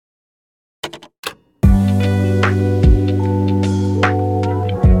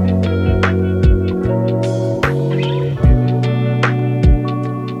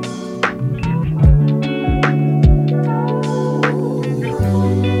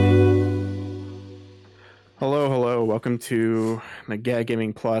welcome to the Gag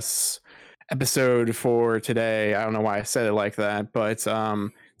Gaming Plus episode for today. I don't know why I said it like that, but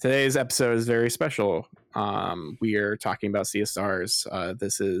today's episode is very special. We are talking about Sea of Stars.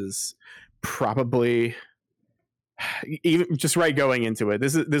 This is probably even just right going into it.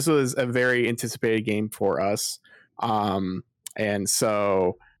 This was a very anticipated game for us, and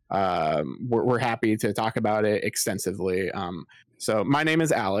so we're happy to talk about it extensively. So my name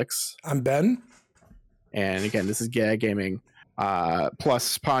is Alex. I'm Ben. And again, this is Gag Gaming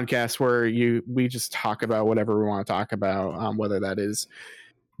Plus podcast where we just talk about whatever we want to talk about, whether that is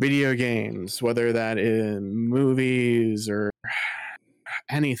video games, whether that is movies or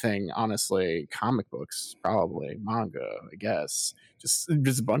anything, honestly, comic books, probably manga, I guess, just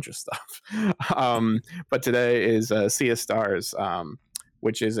a bunch of stuff. But today is Sea of Stars,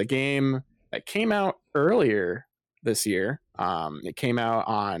 which is a game that came out earlier this year. It came out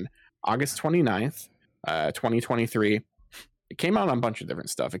on August 29th. 2023. It came out on a bunch of different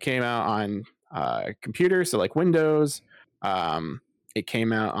stuff. It came out on computers, so like Windows. It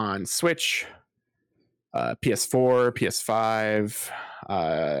came out on Switch, PS4, PS5,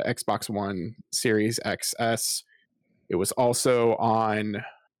 Xbox One, Series XS. It was also on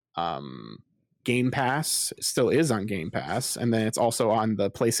Game Pass. It still is on Game Pass, and then it's also on the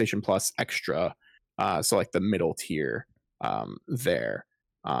PlayStation Plus Extra, so like the middle tier there.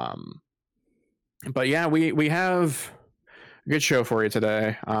 But yeah, we have a good show for you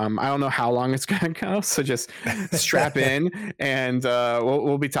today. I don't know how long it's gonna go, so just strap in, and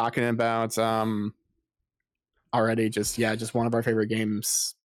we'll be talking about already just one of our favorite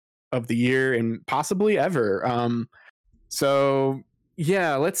games of the year and possibly ever. So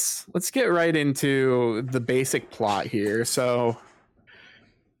yeah, let's get right into the basic plot here. So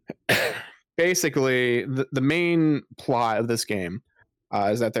basically, the main plot of this game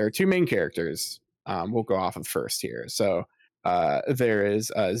is that there are two main characters. We'll go off of first here. So there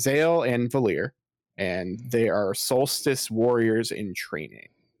is Zale and Valir, and they are Solstice warriors in training.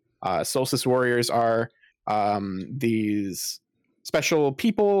 Solstice warriors are these special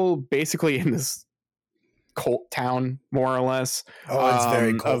people basically in this cult town, more or less. Oh, it's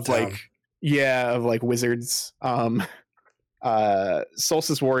very cult town. Of like wizards.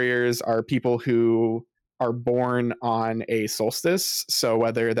 Solstice warriors are people who are born on a solstice. So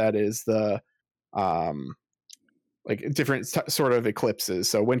whether that is the like different sort of eclipses,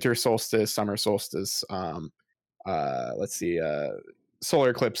 so winter solstice, summer solstice, let's see, solar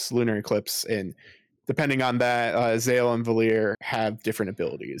eclipse, lunar eclipse, and depending on that, Zale and Valir have different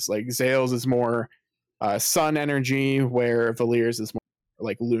abilities. Like Zale's is more sun energy, where Valir's is more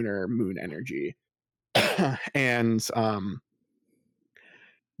like lunar moon energy. And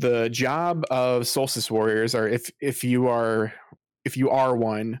the job of solstice warriors are if you are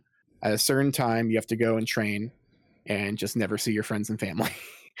one, at a certain time you have to go and train and just never see your friends and family.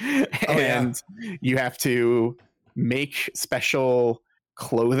 You have to make special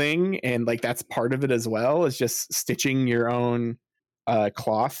clothing, and like that's part of it as well, is just stitching your own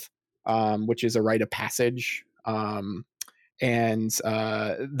cloth, which is a rite of passage. And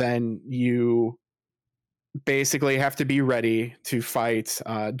then you basically have to be ready to fight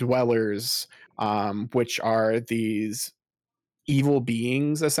dwellers, which are these evil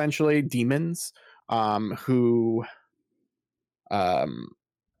beings, essentially demons, who are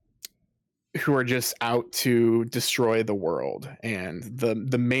just out to destroy the world. And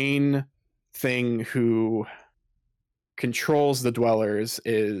the main thing who controls the dwellers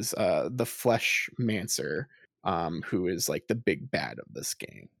is the Flesh Mancer, who is like the big bad of this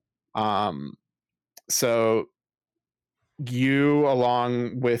game. So you,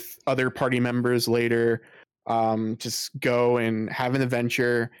 along with other party members later, just go and have an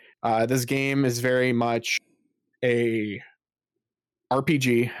adventure. This game is very much a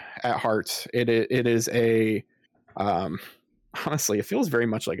RPG at heart. It is a honestly, it feels very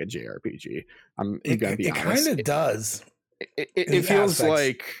much like a JRPG. I'm gonna be honest. It kind of does. It feels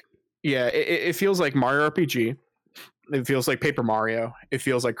like it feels like Mario RPG. It feels like Paper Mario. It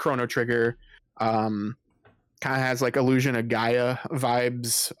feels like Chrono Trigger. Kind of has like Illusion of Gaia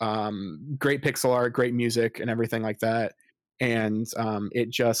vibes. Great pixel art, great music, and everything like that. And it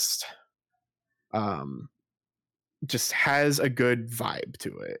just has a good vibe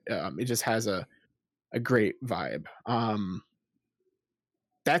to it. It just has a great vibe.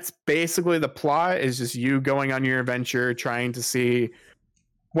 That's basically the plot, is just you going on your adventure, trying to see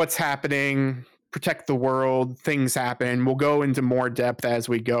what's happening, protect the world, things happen. We'll go into more depth as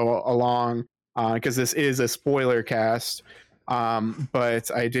we go along, because this is a spoiler cast. But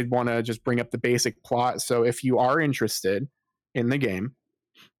I did want to just bring up the basic plot. So if you are interested in the game,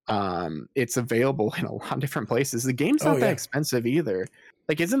 It's available in a lot of different places. The game's not that expensive either.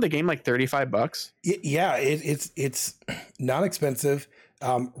 Like, isn't the game like $35? Yeah, it's not expensive.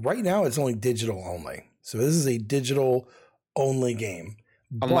 Right now, it's only digital only. So this is a digital only game.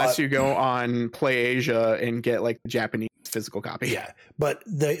 Unless you go on PlayAsia and get like the Japanese physical copy. Yeah, but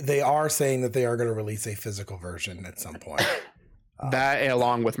they are saying that they are going to release a physical version at some point. That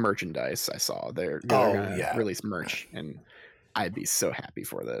along with merchandise, I saw they're going to release merch, and I'd be so happy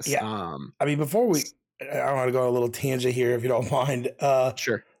for this. Yeah. I mean, before I want to go on a little tangent here, if you don't mind.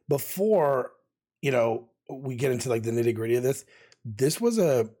 Sure. Before, we get into like the nitty gritty of this was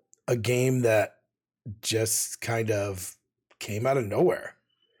a game that just kind of came out of nowhere.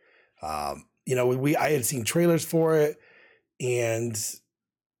 I had seen trailers for it, and,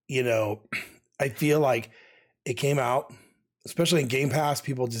 I feel like it came out, especially in Game Pass,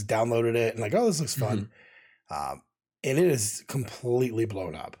 people just downloaded it and like, oh, this looks fun. Mm-hmm. And it is completely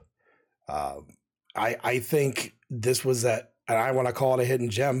blown up. I think this was and I want to call it a hidden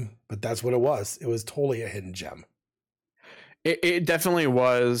gem, but that's what it was. It was totally a hidden gem. It definitely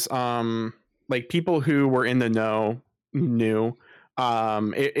was. Like, people who were in the know knew.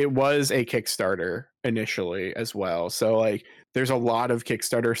 It was a Kickstarter initially as well. So like, there's a lot of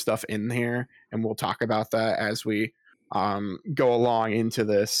Kickstarter stuff in here, and we'll talk about that as we go along into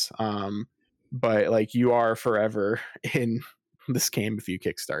this. But like, you are forever in this game if you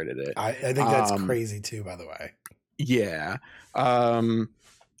kickstarted it. I think that's crazy too, by the way. Yeah.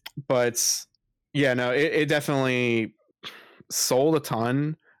 But yeah, no, it definitely sold a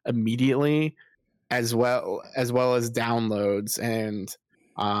ton immediately, as well as downloads. And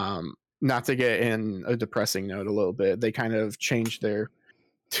not to get in a depressing note a little bit, they kind of changed their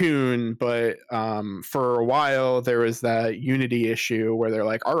tune, but for a while there was that Unity issue where they're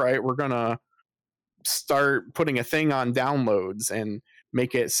like, all right, we're gonna start putting a thing on downloads and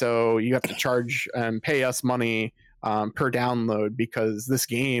make it so you have to charge and pay us money per download, because this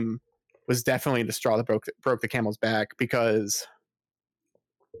game was definitely the straw that broke the camel's back, because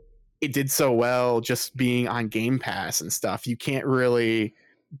it did so well just being on Game Pass and stuff. You can't really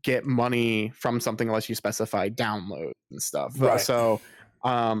get money from something unless you specify download and stuff. Right. So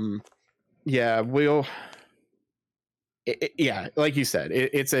yeah, yeah, like you said,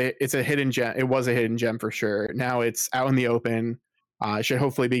 it's a hidden gem. It was a hidden gem for sure. Now it's out in the open. It should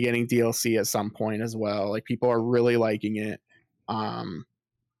hopefully be getting DLC at some point as well. Like, people are really liking it.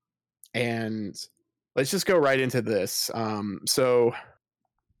 And let's just go right into this. So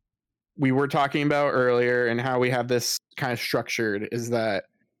we were talking about earlier, and how we have this kind of structured is that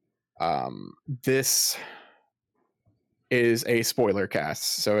this is a spoiler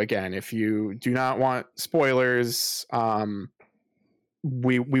cast. So again, if you do not want spoilers,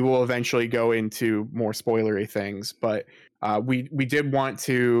 we will eventually go into more spoilery things, but we did want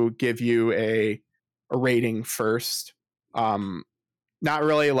to give you a rating first. Not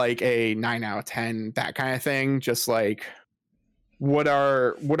really like a 9 out of 10, that kind of thing, just like what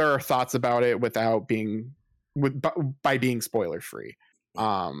are our thoughts about it without being by being spoiler free.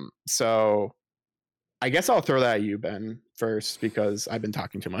 So I guess I'll throw that at you, Ben, first, because I've been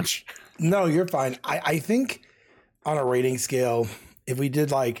talking too much. No, you're fine. I think on a rating scale, if we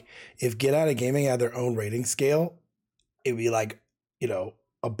did if Get Out of Gaming had their own rating scale, it'd be like, a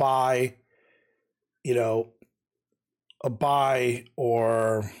buy,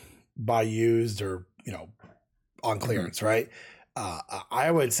 or buy used, or, on clearance, mm-hmm. right? I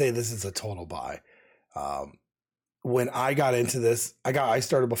would say this is a total buy. When I got into this, I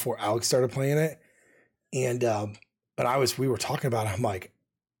started before Alex started playing it. And, but we were talking about it. I'm like,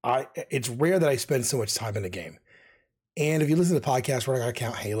 it's rare that I spend so much time in a game. And if you listen to the podcast, we're not going to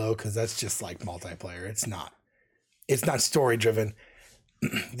count Halo, because that's just like multiplayer. It's not story driven.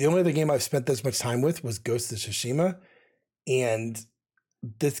 The only other game I've spent this much time with was Ghost of Tsushima. And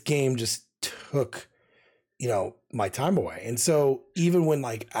this game just took, my time away. And so even when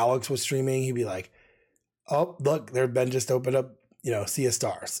like Alex was streaming, he'd be like, oh, look, Ben just opened up, Sea of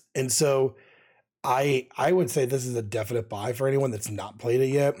Stars. And so I would say this is a definite buy for anyone that's not played it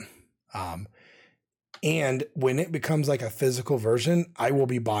yet. And when it becomes like a physical version, I will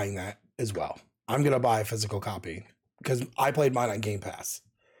be buying that as well. I'm going to buy a physical copy because I played mine on Game Pass.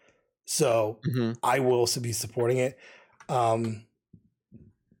 So mm-hmm. I will be supporting it.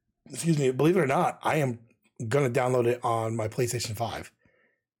 Excuse me. Believe it or not, I am going to download it on my PlayStation 5,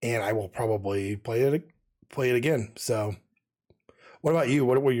 and I will probably play it again. So what about you?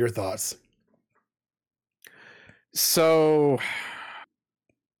 What were your thoughts? So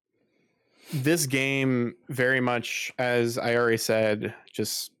this game very much, as I already said,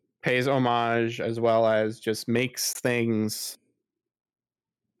 just pays homage, as well as just makes things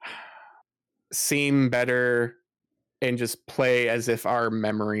seem better and just play as if our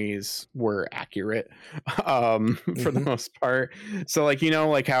memories were accurate for the most part. So like,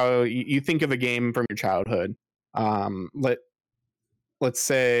 like how you think of a game from your childhood. Let's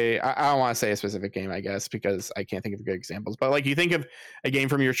say I don't want to say a specific game, I guess, because I can't think of good examples, but like you think of a game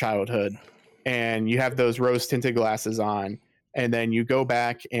from your childhood and you have those rose tinted glasses on, and then you go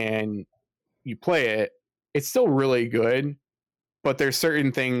back and you play it. It's still really good, but there's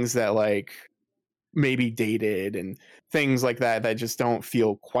certain things that like maybe dated and things like that that just don't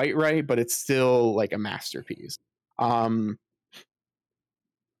feel quite right, but it's still like a masterpiece.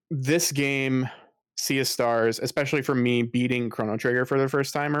 This game, Sea of Stars, especially for me beating Chrono Trigger for the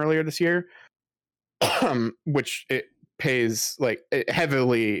first time earlier this year, which it pays like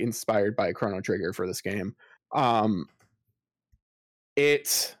heavily inspired by Chrono Trigger for this game.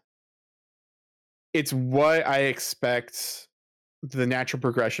 It's what I expect the natural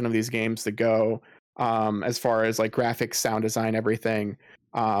progression of these games to go, as far as like graphics, sound design, everything.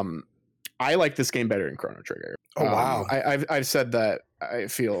 I like this game better than Chrono Trigger. Oh wow! I've said that I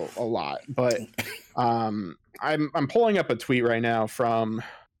feel a lot, but I'm pulling up a tweet right now from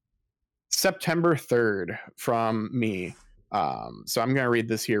September 3rd from me. So I'm gonna read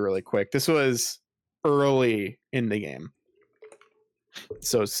this here really quick. This was early in the game,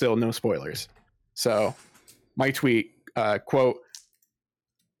 so still no spoilers. So my tweet, quote,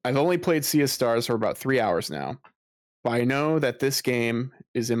 I've only played Sea of Stars for about 3 hours now, but I know that this game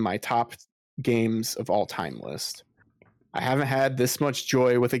is in my top games of all time list. I haven't had this much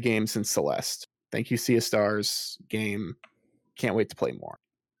joy with a game since Celeste. Thank you, Sea of Stars game. Can't wait to play more.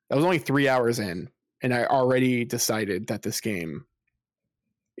 That was only 3 hours in, and I already decided that this game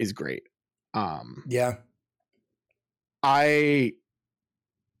is great. Yeah. I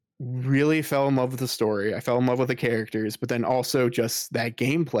really fell in love with the story. I fell in love with the characters, but then also just that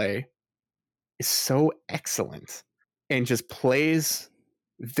gameplay is so excellent and just plays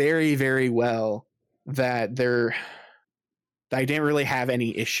very, very well that I didn't really have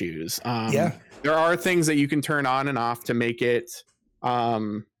any issues. There are things that you can turn on and off to make it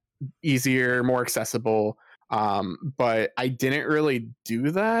easier, more accessible, but I didn't really do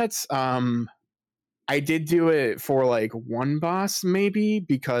that. I did do it for like one boss maybe,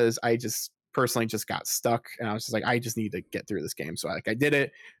 because I just personally just got stuck and I was just like, I just need to get through this game. So I did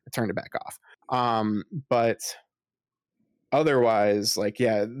it, I turned it back off. But otherwise, like,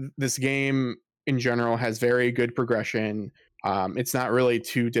 yeah, this game in general has very good progression. It's not really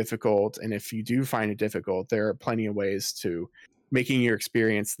too difficult, and if you do find it difficult, there are plenty of ways to making your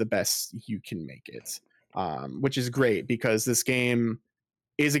experience the best you can make it, which is great because this game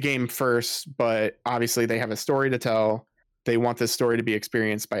is a game first, but obviously they have a story to tell. They want this story to be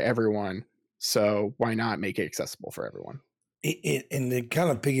experienced by everyone, so why not make it accessible for everyone? And to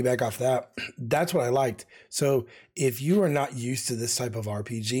kind of piggyback off that, that's what I liked. So if you are not used to this type of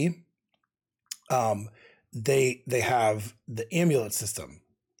RPG, they have the amulet system,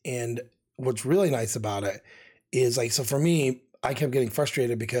 and what's really nice about it is like, so for me, I kept getting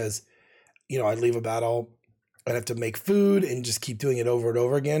frustrated because I'd leave a battle, I'd have to make food and just keep doing it over and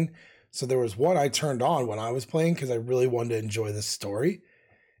over again. So there was one I turned on when I was playing because I really wanted to enjoy the story,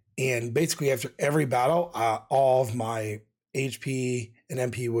 and basically after every battle, all of my HP and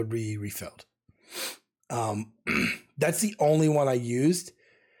MP would be refilled. That's the only one I used.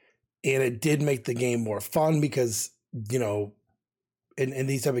 And it did make the game more fun because, in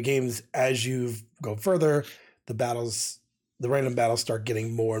these type of games, as you go further, the random battles start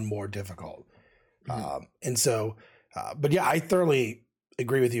getting more and more difficult. Mm-hmm. But yeah, I thoroughly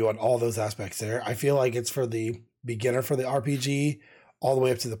agree with you on all those aspects there. I feel like it's for the beginner for the RPG all the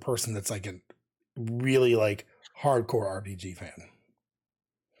way up to the person that's like a really like hardcore RPG fan.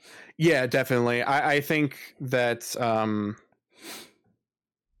 Yeah, definitely. I think that,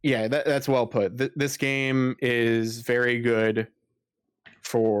 yeah, that's well put. This game is very good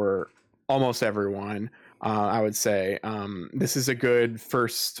for almost everyone. I would say this is a good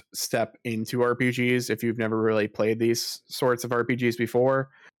first step into RPGs if you've never really played these sorts of RPGs before.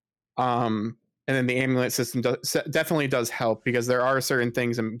 And then the amulet system definitely does help because there are certain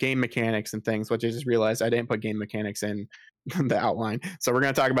things and game mechanics and things, which I just realized I didn't put game mechanics in the outline. So we're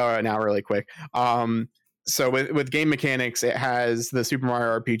going to talk about it now really quick. So with game mechanics, it has the Super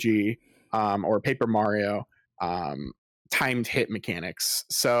Mario RPG or Paper Mario timed hit mechanics.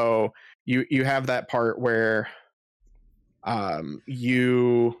 So you have that part where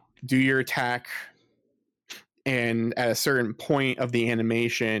you do your attack, and at a certain point of the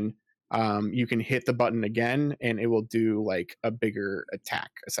animation, you can hit the button again and it will do like a bigger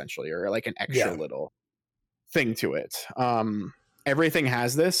attack essentially, or like an extra little thing to it. everything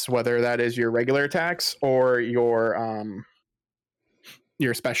has this, whether that is your regular attacks or your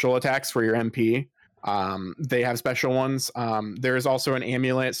special attacks for your MP. They have special ones. There's also an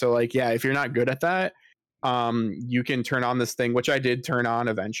amulet. So like, yeah, if you're not good at that, you can turn on this thing, which I did turn on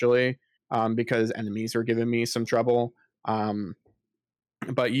eventually, because enemies are giving me some trouble.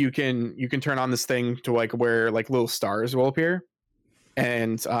 But you can turn on this thing to like where like little stars will appear,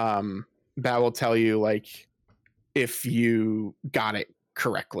 and that will tell you like if you got it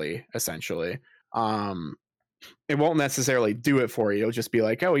correctly, essentially. It won't necessarily do it for you. It'll just be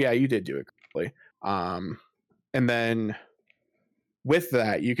like, oh yeah, you did do it correctly. And then with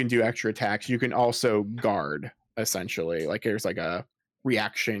that, you can do extra attacks. You can also guard, essentially. Like there's like a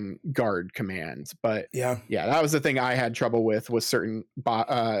reaction guard command. But Yeah. that was the thing I had trouble with certain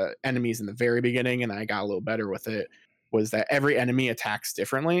enemies in the very beginning, and I got a little better with it. Was that every enemy attacks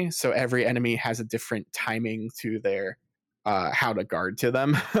differently, so every enemy has a different timing to their how to guard to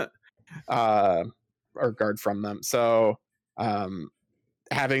them. Or guard from them. So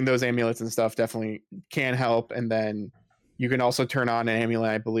having those amulets and stuff definitely can help. And then you can also turn on an amulet,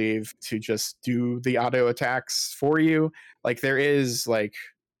 I believe, to just do the auto attacks for you. Like there is like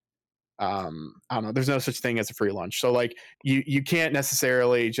I don't know, there's no such thing as a free lunch. So like you can't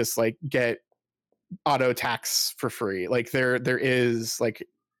necessarily just like get auto attacks for free. Like there is like,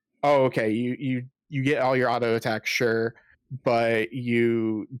 oh okay, you get all your auto attacks, sure, but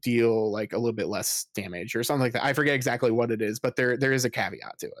you deal like a little bit less damage or something like that. I forget exactly what it is, but there is a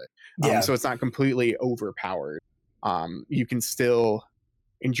caveat to it. Yeah. So it's not completely overpowered. You can still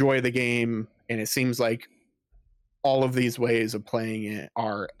enjoy the game, and it seems like all of these ways of playing it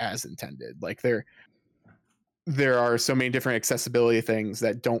are as intended. Like there are so many different accessibility things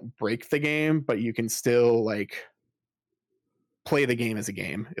that don't break the game, but you can still like play the game as a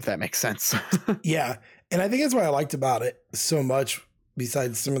game, if that makes sense. Yeah. And I think that's what I liked about it so much,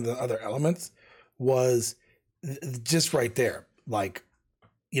 besides some of the other elements, was just right there. Like,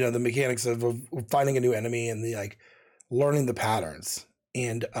 you know, the mechanics of finding a new enemy and the like learning the patterns.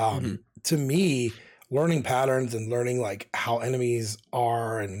 And to me, learning patterns and learning like how enemies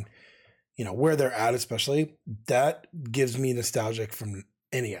are and, you know, where they're at, especially, that gives me nostalgic from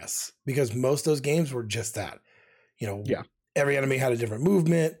NES, because most of those games were just that. You know, every enemy had a different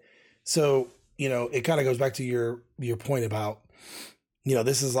movement. So, you know, it kind of goes back to your point about, you know,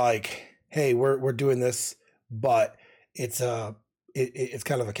 this is like, hey, we're doing this, but it's it's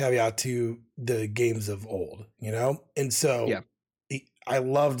kind of a caveat to the games of old, you know? And so I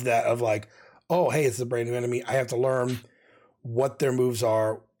loved that of like, oh, hey, it's a brand new enemy. I have to learn what their moves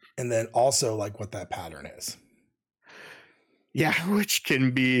are, and then also like what that pattern is. Yeah, which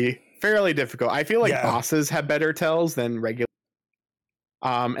can be fairly difficult. I feel like bosses have better tells than regular.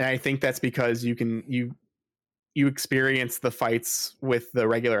 And I think that's because you experience the fights with the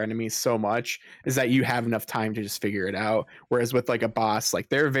regular enemies so much, is that you have enough time to just figure it out. Whereas with like a boss, like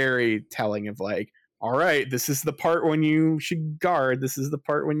they're very telling of like, all right, this is the part when you should guard, this is the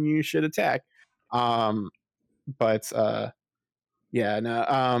part when you should attack. To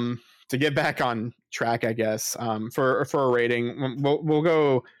get back on track, I guess, for a rating, we'll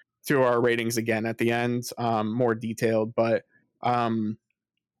go through our ratings again at the end, more detailed, but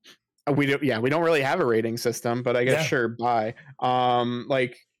we don't really have a rating system, but I guess sure, bye.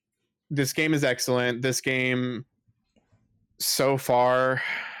 Like this game is excellent. This game so far,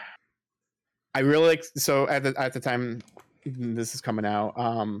 I really like. So at the time this is coming out,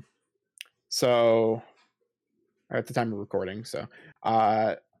 so or at the time of recording, so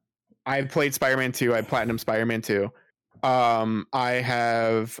I played Spider-Man 2. I platinum Spider-Man 2. I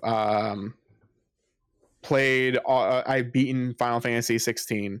have played. I've beaten Final Fantasy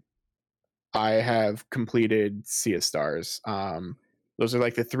 16. I have completed Sea of Stars. Those are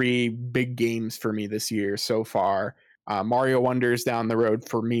like the three big games for me this year so far. Mario Wonders down the road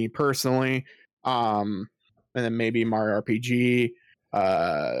for me personally, and then maybe Mario RPG,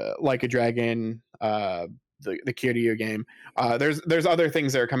 Like a Dragon, the Kiryu game. There's other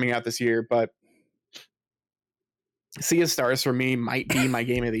things that are coming out this year, but Sea of Stars for me might be my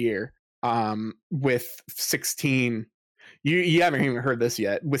game of the year. With 16. You haven't even heard this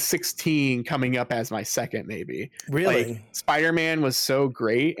yet. With 16 coming up as my second, maybe. Really? Like, Spider-Man was so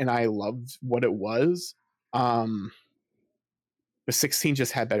great, and I loved what it was. But 16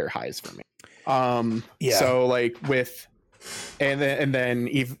 just had better highs for me. So like with, and then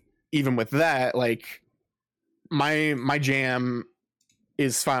even with that, like my jam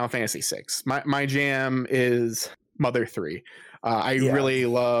is Final Fantasy 6. My jam is Mother 3. I really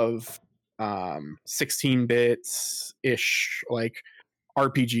love 16-bit ish like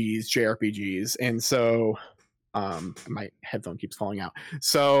RPGs, JRPGs, and so My headphone keeps falling out.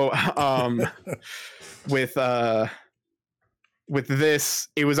 So with this,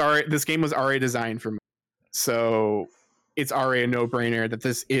 this game was already designed for me, so it's already a no-brainer that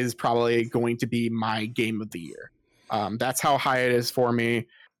this is probably going to be my game of the year. That's how high it is for me.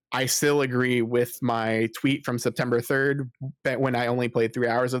 I still agree with my tweet from September 3rd, when I only played 3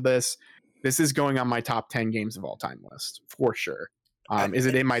 hours of this. This is going on my top 10 games of all time list for sure. Is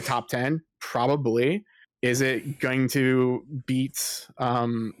it in my top 10? Probably. Is it going to beat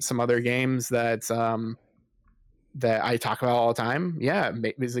some other games that that I talk about all the time? Yeah.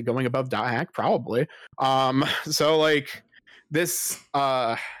 Is it going above Dot Hack? Probably. So like this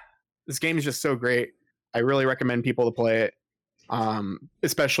game is just so great. I really recommend people to play it,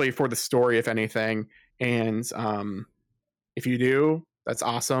 especially for the story, if anything. And if you do, that's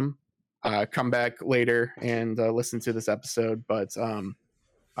awesome. Come back later and listen to this episode. But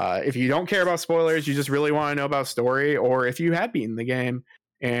if you don't care about spoilers, you just really want to know about story, or if you have beaten the game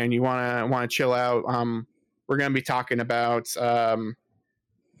and you want to chill out, we're going to be talking about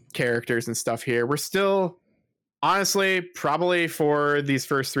characters and stuff here. We're still, honestly, probably for these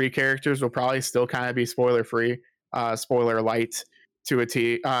first 3 characters, we'll probably still kind of be spoiler free, spoiler light to a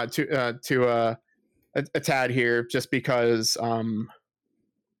tad here, just because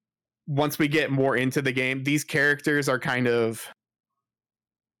once we get more into the game, these characters are kind of,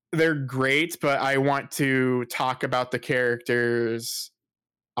 they're great, but I want to talk about the characters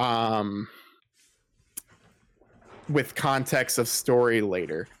with context of story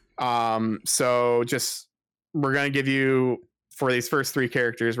later. So just, we're going to give you, for these first 3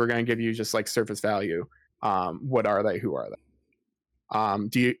 characters, we're going to give you just like surface value. What are they? Who are they?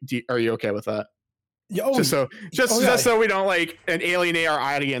 Are you okay with that? Just so we don't like alienate our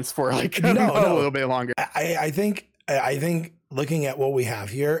audience for like a little bit longer. I think looking at what we have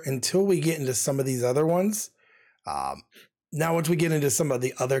here, until we get into some of these other ones, now once we get into some of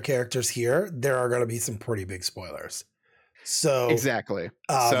the other characters here, there are going to be some pretty big spoilers. So exactly.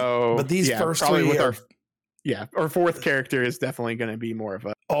 But these first 3 with our 4th character is definitely going to be more of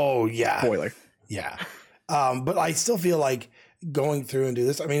a spoiler. Yeah. But I still feel like going through and do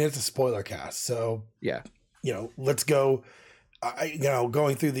this, I mean, it's a spoiler cast, so yeah, let's go.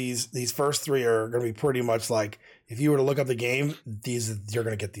 Going through these first 3 are going to be pretty much like, if you were to look up the game, you're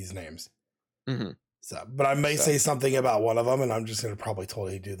going to get these names. Mm-hmm. So, but I may say something about one of them, and I'm just going to probably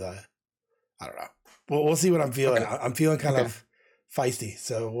totally do the, I don't know. We'll see what I'm feeling. Okay. I'm feeling kind of feisty,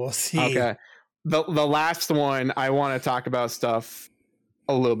 so we'll see. Okay. The last one, I want to talk about stuff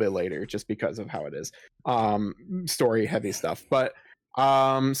a little bit later, just because of how it is story heavy stuff. But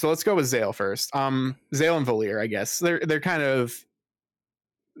so let's go with Zale first. Zale and Valier, I guess they're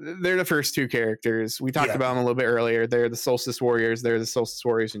the first 2 characters we talked about them a little bit earlier. They're the Solstice Warriors. They're the Solstice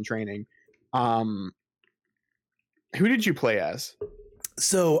Warriors in training. Who did you play as?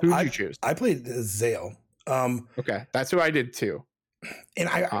 So who did you choose? I played as Zale. Okay, that's who I did too. And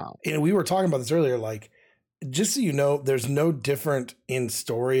and we were talking about this earlier, like, just so you know, there's no different in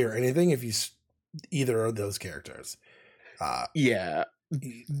story or anything if you either of those characters. There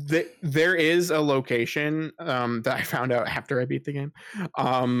is a location that I found out after I beat the game.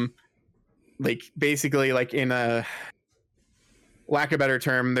 Like basically, like, in a lack of a better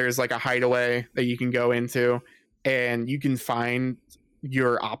term, there's like a hideaway that you can go into, and you can find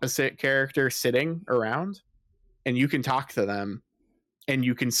your opposite character sitting around, and you can talk to them, and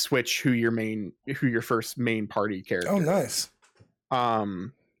you can switch who your first main party character. Oh, nice.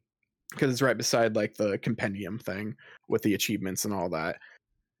 Because it's right beside like the compendium thing with the achievements and all that.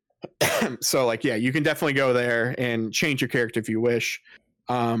 So like, yeah, you can definitely go there and change your character if you wish.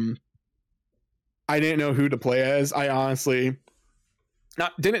 I didn't know who to play as. I honestly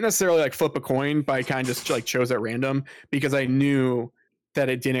didn't necessarily like flip a coin, but I kind of just like chose at random because I knew that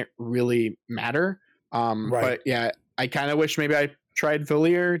it didn't really matter. Right. But yeah, I kind of wish maybe I tried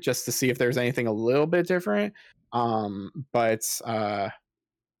Valier just to see if there's anything a little bit different. But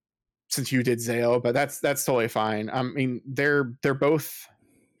since you did Zale, but that's totally fine. I mean, they're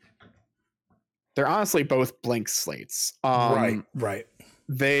honestly both blank slates. Right.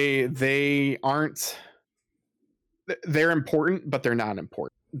 They aren't. They're important, but they're not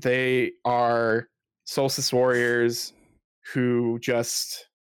important. They are Solstice Warriors who just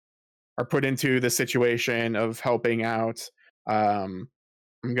are put into the situation of helping out. I'm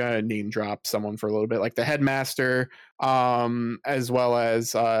gonna name drop someone for a little bit, like the headmaster, as well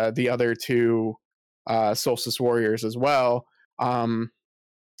as the other 2 Solstice Warriors as well,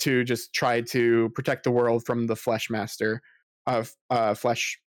 to just try to protect the world from the Fleshmaster.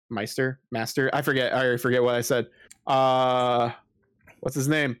 Master. I forget what I said. What's his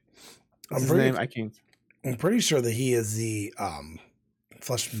name? I can't. I'm pretty sure that he is the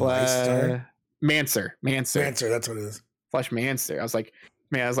Flesh Meister. Mancer. Mancer, that's what it is. Flesh Mancer. I was like,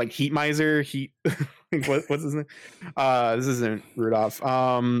 Heat Miser. What's his name? This isn't Rudolph.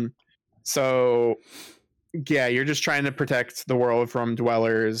 So yeah, you're just trying to protect the world from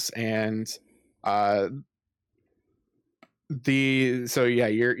dwellers, and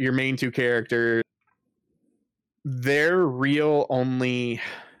your main two characters, their real only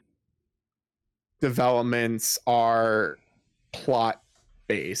developments are plot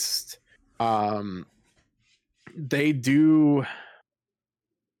based.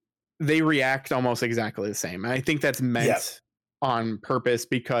 They react almost exactly the same, and I think that's meant on purpose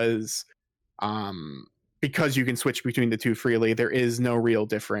because you can switch between the two freely. There is no real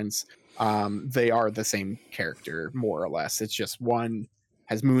difference. They are the same character, more or less. It's just one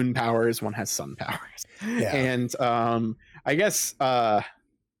has moon powers, one has sun powers. And I guess so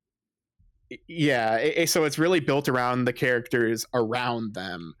it's really built around the characters around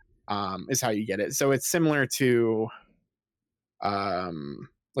them, is how you get it. So it's similar to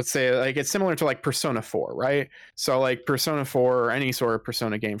let's say, like, it's similar to like Persona 4, right? So like Persona 4 or any sort of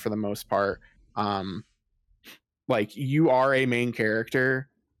Persona game for the most part, like you are a main character,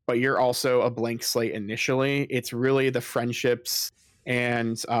 but you're also a blank slate initially. It's really the friendships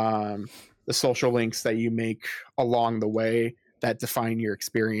and the social links that you make along the way that define your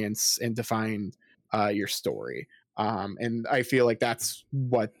experience and define your story. And I feel like that's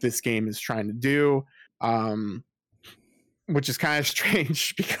what this game is trying to do, which is kind of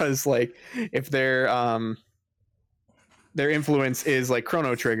strange because like if their influence is like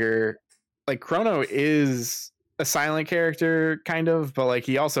Chrono Trigger, like Chrono is a silent character kind of, but like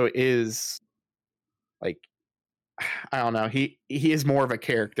he also is like, I don't know, he is more of a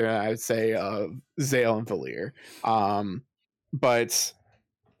character, I would say, of Zale and Valir. But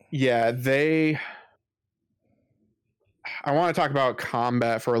yeah, I want to talk about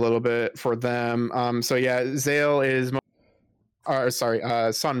combat for a little bit for them. So yeah, Zale is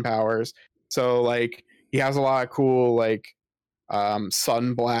sun powers. So like he has a lot of cool like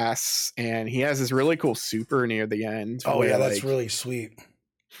sun blasts, and he has this really cool super near the end. Oh yeah, that's really sweet.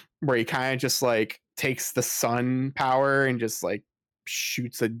 Where he kind of just like takes the sun power and just like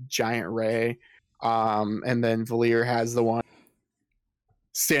shoots a giant ray. And then Valir has the one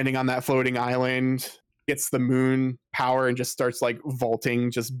standing on that floating island, gets the moon power and just starts like vaulting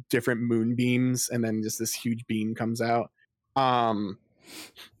just different moonbeams, and then just this huge beam comes out.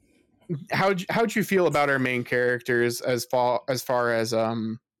 How'd you feel about our main characters as far as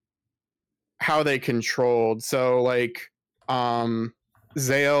how they controlled? So like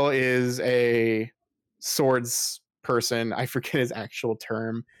Zale is a swords person. I forget his actual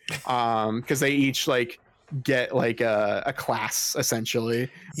term, because they each like get like a class essentially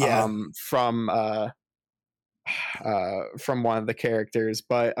from one of the characters.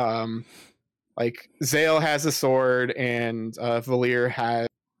 But like Zale has a sword, and Valir has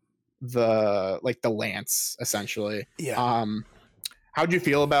the lance essentially. How'd you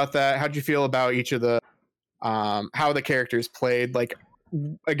feel about that? How'd you feel about each of the how the characters played? Like,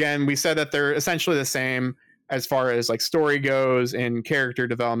 again, we said that they're essentially the same as far as like story goes and character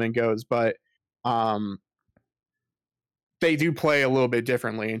development goes, but they do play a little bit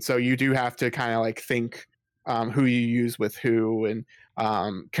differently, and so you do have to kind of like think who you use with who, and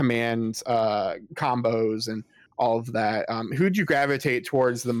command combos and all of that. Who'd you gravitate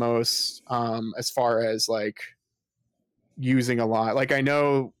towards the most as far as like using a lot? Like, I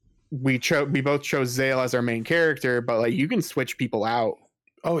know we both chose Zale as our main character, but like you can switch people out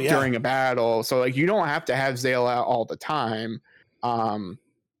during a battle, so like you don't have to have Zale out all the time.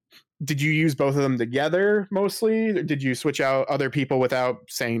 Did you use both of them together mostly? Or did you switch out other people without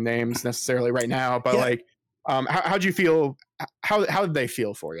saying names necessarily right now? But like, how'd you feel? How did they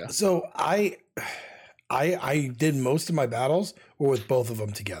feel for you? So I did most of my battles were with both of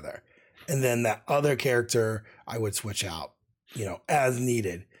them together, and then that other character I would switch out, as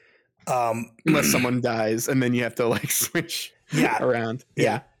needed. Unless someone dies, and then you have to like switch around.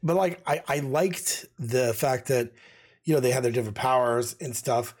 Yeah. But like I liked the fact that they had their different powers and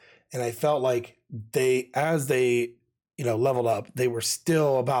stuff, and I felt like as they leveled up, they were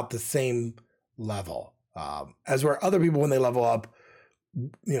still about the same level. As where other people, when they level up,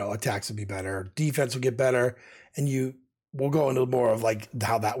 attacks would be better, defense would get better, and we'll go into more of like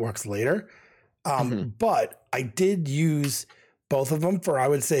how that works later. But I did use both of them for, I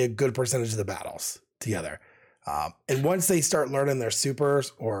would say, a good percentage of the battles together. And once they start learning their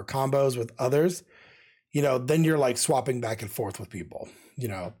supers or combos with others, then you're like swapping back and forth with people,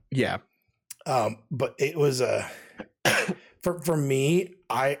 Yeah. But it was for me,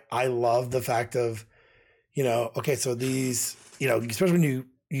 I love the fact of, Okay, so these, especially when you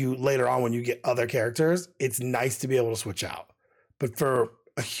later on when you get other characters, it's nice to be able to switch out. But for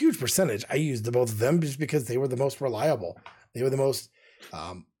a huge percentage, I used the both of them just because they were the most reliable. They were the most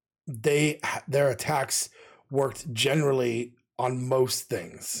their attacks worked generally on most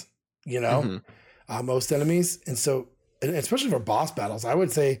things, most enemies. And so, and especially for boss battles, I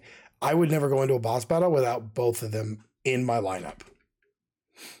would say I would never go into a boss battle without both of them in my lineup.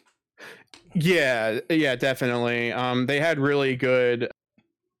 Yeah, definitely. They had really good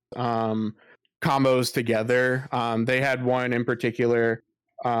combos together. They had one in particular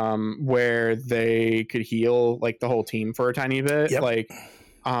where they could heal like the whole team for a tiny bit. Yep. Like,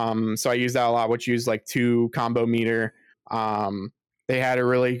 so I used that a lot, which used like 2 combo meter. They had a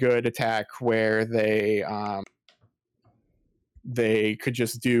really good attack where they could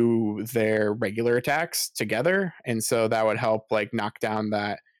just do their regular attacks together, and so that would help like knock down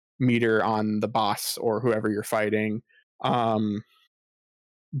that meter on the boss or whoever you're fighting. But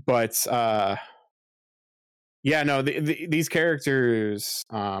yeah, no, these characters,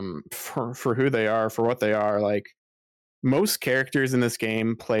 for who they are, for what they are, like most characters in this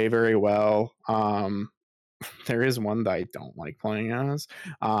game play very well. There is one that I don't like playing as,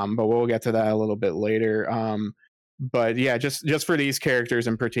 but we'll get to that a little bit later. But yeah, just for these characters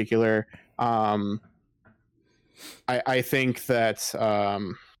in particular, I think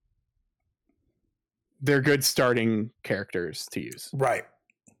that they're good starting characters to use. Right.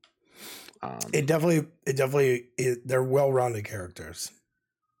 It definitely they're well-rounded characters.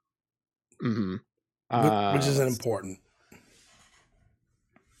 Mm-hmm. Which is important.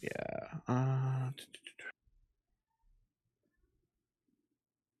 Yeah.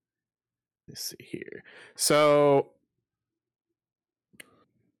 Let's see here. So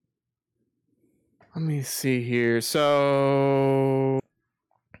let me see here. So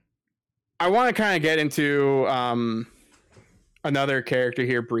I want to kind of get into another character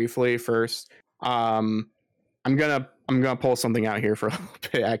here briefly first. I'm gonna pull something out here for a little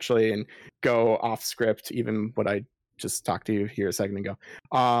bit actually and go off script, even what I just talked to you here a second ago.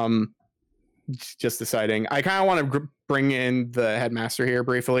 Just deciding. I kind of want to bring in the headmaster here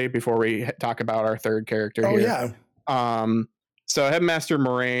briefly before we talk about our third character. Oh, here. Yeah. So Headmaster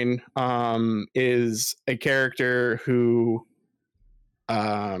Moraine is a character who,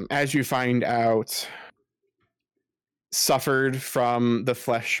 as you find out, suffered from the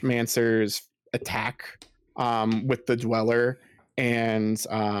Fleshmancer's attack with the Dweller, and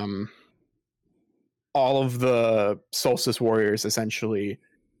all of the Solstice warriors essentially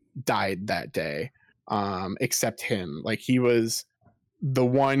died that day, except him. Like, he was the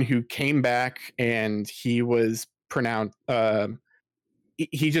one who came back, and he was pronounced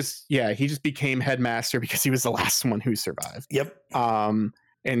he just became headmaster because he was the last one who survived. Yep.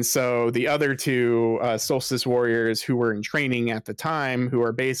 And so the other 2 Solstice warriors who were in training at the time, who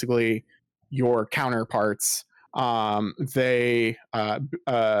are basically your counterparts, they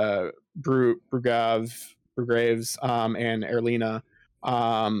Brugraves and Erlina,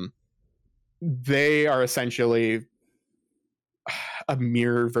 they are essentially a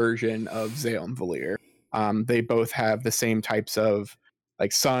mirror version of Zale and Valir. They both have the same types of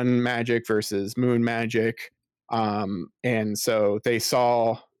like sun magic versus moon magic. And so they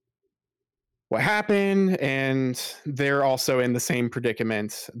saw what happened, and they're also in the same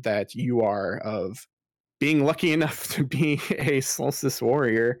predicament that you are, of being lucky enough to be a Solstice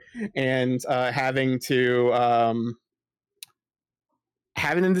warrior and having to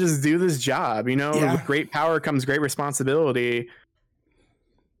just do this job. With great power comes great responsibility.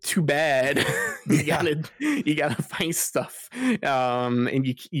 Too bad. you gotta fight stuff,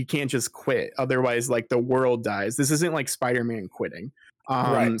 and you can't just quit, otherwise like the world dies. This isn't like Spider-Man quitting.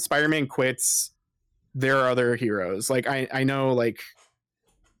 Right. Spider-Man quits, there are other heroes. Like I know, like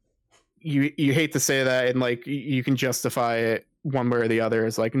you hate to say that, and like you can justify it one way or the other.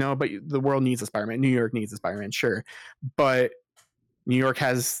 It's like, no, but the world needs a Spider-Man, New York needs a Spider-Man, sure, but New York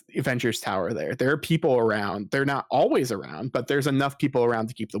has Avengers Tower there. There are people around. They're not always around, but there's enough people around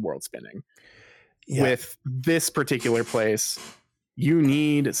to keep the world spinning. Yeah. With this particular place, you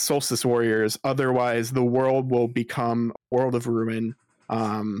need Solstice warriors. Otherwise, the world will become a world of ruin,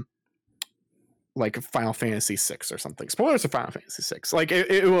 like Final Fantasy VI or something. Spoilers for Final Fantasy VI. Like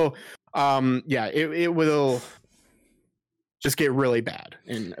it will, it will just get really bad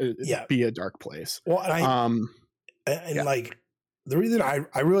and be a dark place. Well, and like, the reason I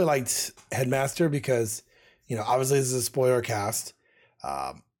really liked Headmaster, because, obviously this is a spoiler cast,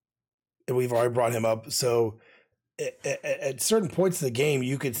 and we've already brought him up. So at certain points in the game,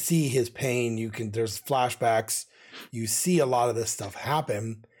 you could see his pain. There's flashbacks. You see a lot of this stuff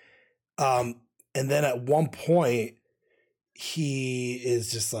happen. And then at one point, he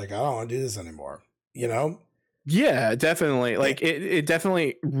is just like, I don't want to do this anymore, you know? Yeah, definitely. Like it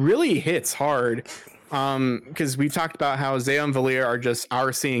definitely really hits hard. Because we've talked about how Zeo and Valir are just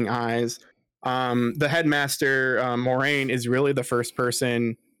our seeing eyes. The headmaster, Moraine, is really the first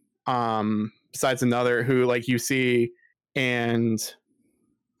person, besides another, who like you see and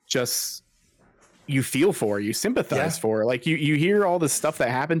just you feel for, you sympathize for. Like you hear all the stuff that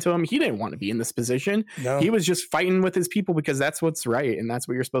happened to him. He didn't want to be in this position. No. He was just fighting with his people because that's what's right and that's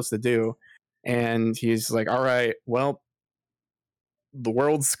what you're supposed to do. And he's like, all right, well, the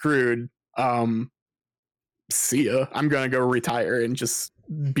world's screwed. See ya. I'm gonna go retire and just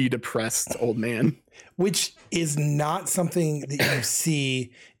be depressed old man. Which is not something that you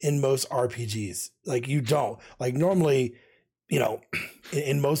see in most RPGs. Like you don't. Like normally, you know,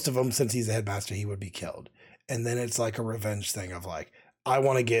 in most of them, since he's a headmaster, he would be killed. And then it's like a revenge thing of like, I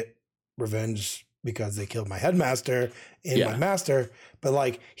want to get revenge because they killed my headmaster and my master. But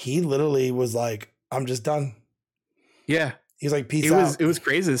like, he literally was like, I'm just done. Yeah. He's like, peace out. It was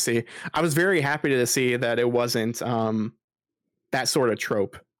crazy to see. I was very happy to see that it wasn't that sort of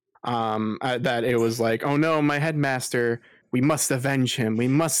trope. That it was like, oh no, my headmaster, we must avenge him. We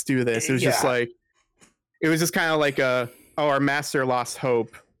must do this. It was just like, it was just kind of like our master lost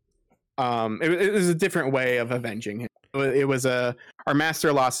hope. It was a different way of avenging him. It was our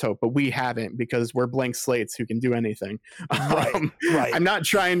master lost hope, but we haven't because we're blank slates who can do anything. Right. I'm not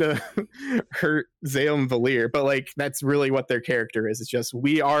trying to hurt Zeo and Valir, but like that's really what their character is. It's just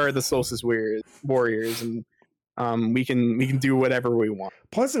we are the Solstice warriors, and we can do whatever we want.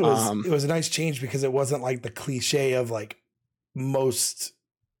 Plus, it was a nice change because it wasn't like the cliche of like most,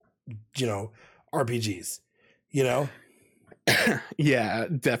 you know, RPGs, you know. Yeah,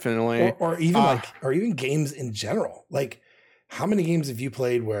 definitely. Or even games in general. Like, how many games have you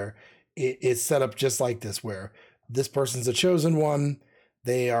played where it's set up just like this, where this person's a chosen one,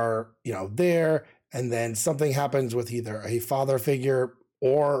 they are, you know, there, and then something happens with either a father figure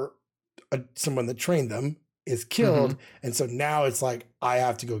or someone that trained them is killed, and so now it's like I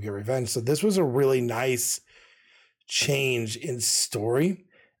have to go get revenge. So this was a really nice change in story,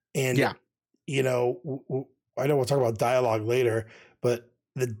 and you know. I know we'll talk about dialogue later, but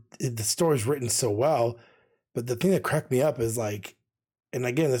the story's written so well. But the thing that cracked me up is like, and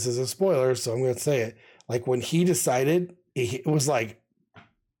again, this is a spoiler, so I'm going to say it. Like when he decided, it was like,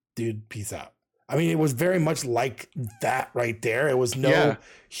 dude, peace out. I mean, it was very much like that right there. It was no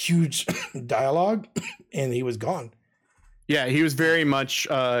huge dialogue, and he was gone. Yeah, he was very much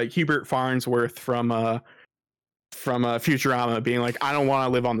Hubert Farnsworth from Futurama, being like, I don't want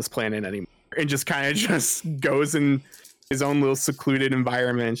to live on this planet anymore. And just kind of just goes in his own little secluded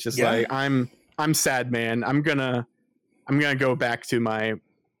environment. It's just like, I'm sad, man. I'm gonna go back to my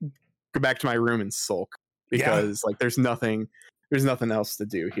room and sulk because like there's nothing else to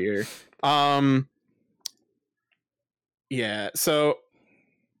do here. So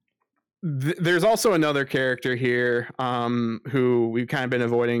there's also another character here who we've kind of been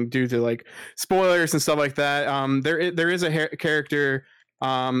avoiding due to like spoilers and stuff like that. There is a character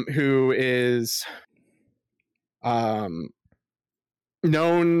who is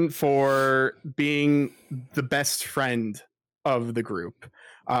known for being the best friend of the group.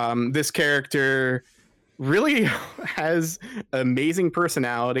 This character really has amazing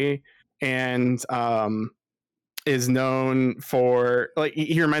personality and is known for like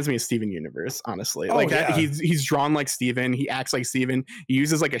he reminds me of Steven Universe, honestly. He's drawn like Steven, he acts like Steven, he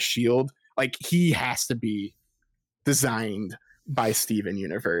uses like a shield. Like he has to be designed by Steven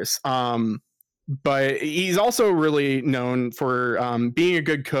Universe. But he's also really known for being a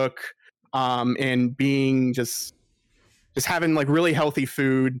good cook and being just having like really healthy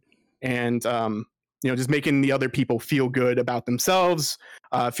food and just making the other people feel good about themselves,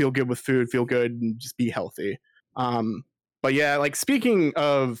 feel good with food, feel good and just be healthy. But yeah, like speaking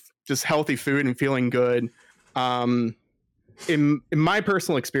of just healthy food and feeling good, in my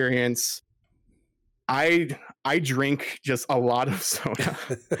personal experience, I drink just a lot of soda.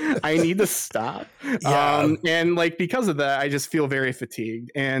 I need to stop. And like because of that, I just feel very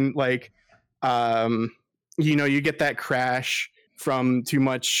fatigued. And like you get that crash from too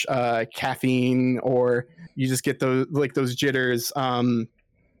much caffeine, or you just get those jitters.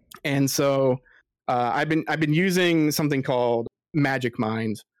 And so I've been using something called Magic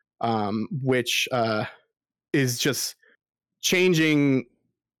Mind, which is just changing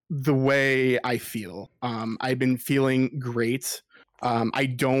the way I feel. I've been feeling great. I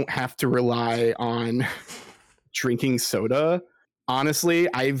don't have to rely on drinking soda. Honestly,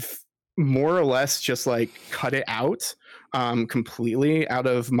 I've more or less just like cut it out. completely out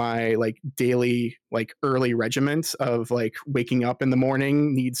of my like daily like early regiment of like waking up in the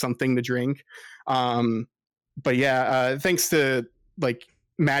morning, need something to drink. But yeah, thanks to like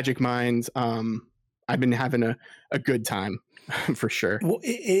Magic Mind, I've been having a good time for sure. Well,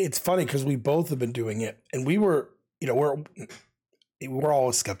 it's funny because we both have been doing it, and we were, we're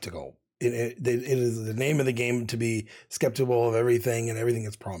all skeptical. It is the name of the game to be skeptical of everything and everything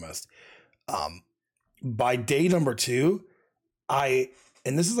that's promised. By day number 2, and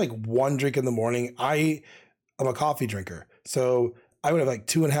this is like 1 drink in the morning. I'm a coffee drinker, so I would have like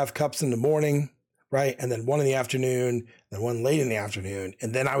 2.5 cups in the morning, right? And then 1 in the afternoon, then 1 late in the afternoon.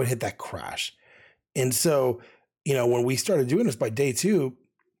 And then I would hit that crash. And so, when we started doing this by day 2,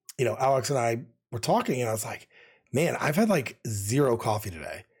 Alex and I were talking, and I was like, man, I've had like 0 coffee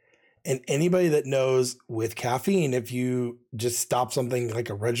today. And anybody that knows with caffeine, if you just stop something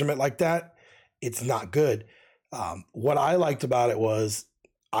like a regiment like that, it's not good. What I liked about it was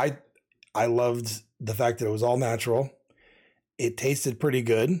I loved the fact that it was all natural. It tasted pretty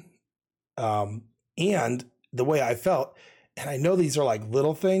good. And the way I felt, and I know these are like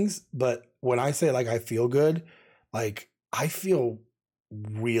little things, but when I say like I feel good, like I feel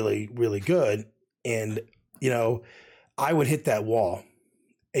really, really good. And, I would hit that wall.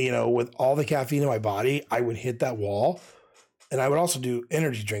 With all the caffeine in my body, I would hit that wall. And I would also do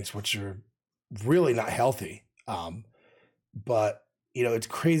energy drinks, which are really not healthy. But it's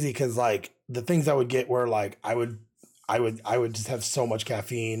crazy because like the things I would get were like I would just have so much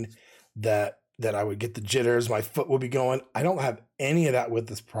caffeine that I would get the jitters, my foot would be going. I don't have any of that with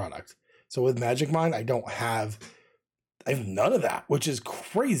this product. So with Magic Mind, I have none of that, which is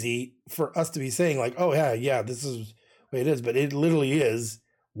crazy for us to be saying like, oh yeah, this is the way it is, but it literally is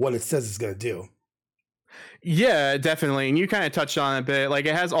what it says it's going to do. Yeah, definitely. And you kind of touched on it a bit. Like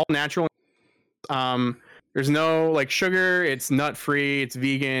it has all natural. There's no like sugar. It's nut free. It's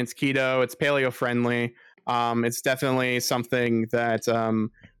vegan. It's keto. It's paleo friendly. It's definitely something that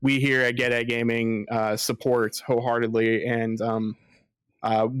we here at Get At Gaming support wholeheartedly. And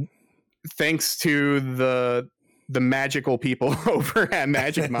thanks to the magical people over at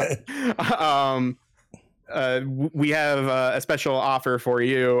Magic Mind. We have a special offer for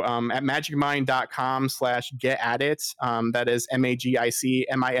you at magicmind.com/get-at-it. That is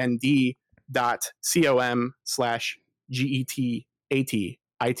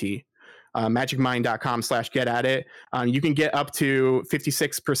magicmind.com/GETATIT. Magicmind.com/get-at-it. You can get up to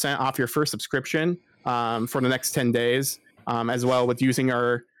 56% off your first subscription for the next 10 days, as well with using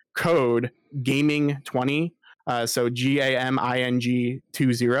our code GAMING20. So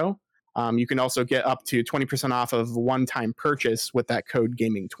GAMING20. You can also get up to 20% off of one-time purchase with that code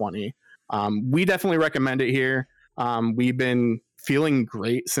GAMING20. We definitely recommend it here. We've been feeling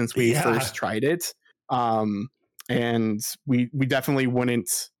great since we first tried it. And we definitely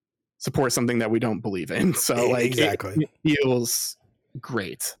wouldn't support something that we don't believe in. So like exactly. It feels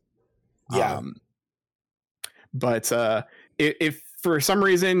great. Yeah. But if for some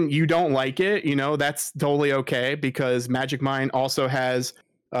reason you don't like it, that's totally okay, because Magic Mind also has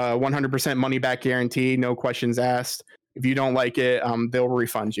 100% money back guarantee, no questions asked. If you don't like it, they'll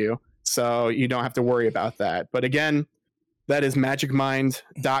refund you. So you don't have to worry about that. But again, that is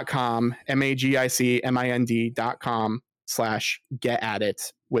magicmind.com,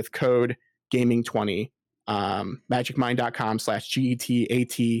 magicmind.com/get-at-it with code gaming20.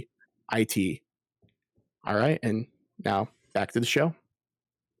 Magicmind.com/GETATIT. All right. And now back to the show.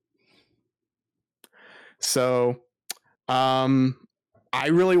 So, I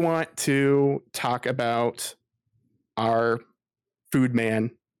really want to talk about our food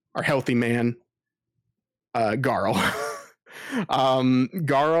man, our healthy man, Garl.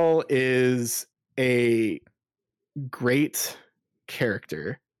 Garl is a great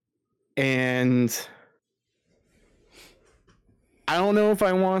character, and I don't know if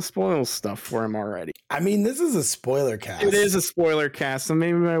I want to spoil stuff for him already. I mean, this is a spoiler cast. It is a spoiler cast, so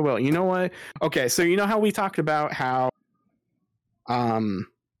maybe I will. You know what? Okay, so you know how we talked about how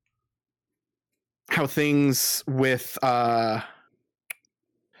things with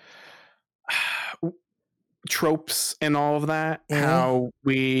tropes and all of that, how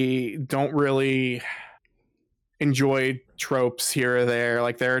we don't really enjoy tropes here or there.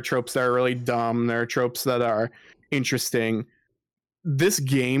 Like there are tropes that are really dumb, there are tropes that are interesting. This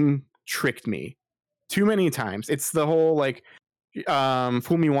game tricked me too many times. It's the whole like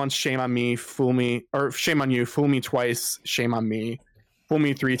fool me once, shame on me, shame on you, fool me twice, shame on me, fool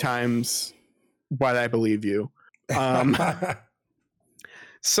me 3 times, but I believe you.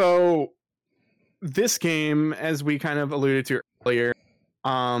 So this game, as we kind of alluded to earlier,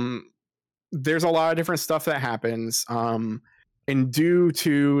 there's a lot of different stuff that happens, and due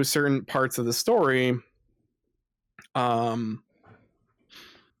to certain parts of the story,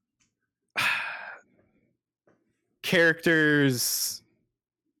 characters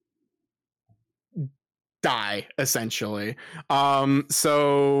die essentially.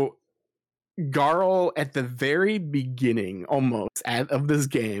 So Garl at the very beginning, almost of this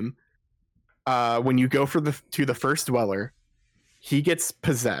game, when you go to the first dweller, he gets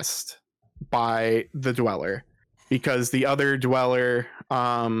possessed by the dweller because the other dweller,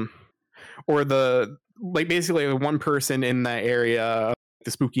 or the basically one person in that area,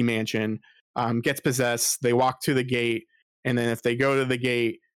 the spooky mansion, gets possessed. They walk to the gate, and then if they go to the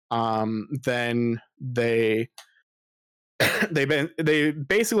gate, then they they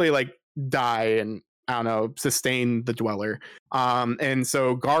basically die and, I don't know, sustain the dweller. And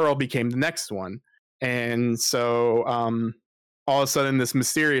so Garl became the next one. And so all of a sudden this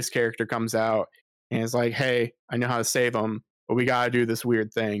mysterious character comes out and is like, hey, I know how to save him, but we got to do this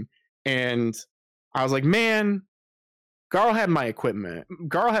weird thing. And I was like, man, Garl had my equipment.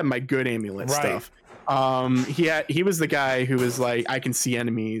 Garl had my good amulet stuff. He was the guy who was like, I can see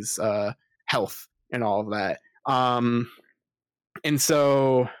enemies' health and all of that. And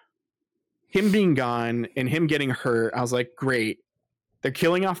so him being gone and him getting hurt, I was like, great. They're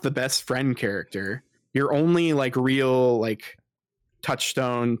killing off the best friend character. Your only real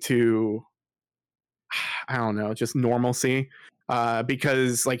touchstone to, I don't know, just normalcy.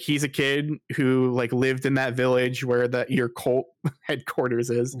 Because he's a kid who lived in that village where your cult headquarters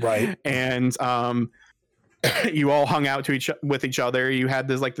is, right? And you all hung out with each other. You had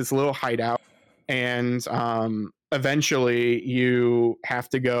this little hideout, and eventually you have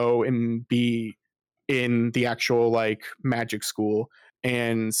to go and be in the actual magic school,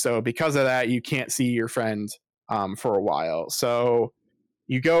 and so because of that, you can't see your friend for a while. So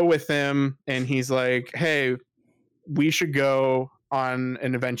you go with him, and he's like, hey, we should go on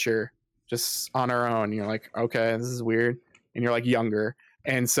an adventure just on our own. And you're like, okay, this is weird. And you're younger.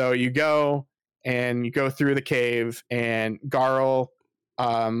 And so you go through the cave, and Garl,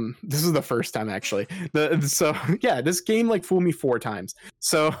 this is the first time actually. So yeah, this game fooled me 4 times.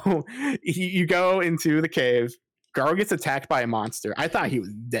 So you go into the cave, Garl gets attacked by a monster. I thought he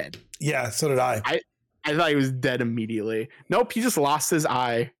was dead. Yeah, so did I. I thought he was dead immediately. Nope, he just lost his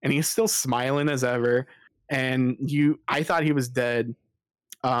eye, and he's still smiling as ever. And I thought he was dead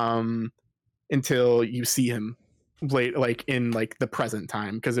until you see him late, in the present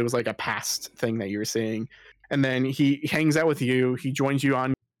time, because it was a past thing that you were seeing. And then he hangs out with you. He joins you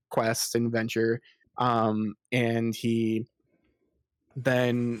on quest and adventure. And he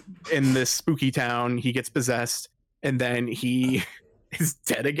then, in this spooky town, he gets possessed, and then he is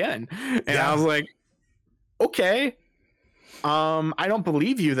dead again. And yeah. I was like, okay, I don't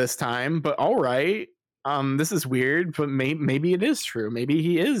believe you this time, but all right. This is weird, but maybe it is true. Maybe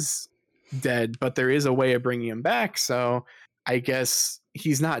he is dead, but there is a way of bringing him back. So I guess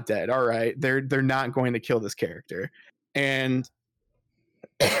he's not dead. All right, they're not going to kill this character. And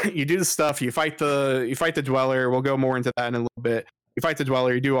you do the stuff. You fight the dweller. We'll go more into that in a little bit. You fight the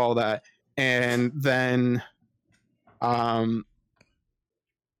dweller. You do all that, and then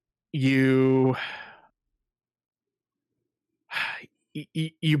you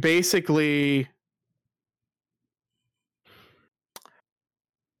basically.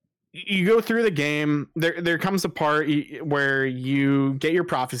 You go through the game. There comes a part where you get your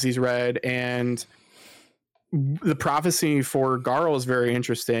prophecies read, and the prophecy for Garl is very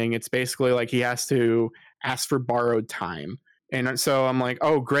interesting. It's basically he has to ask for borrowed time, and so I'm like,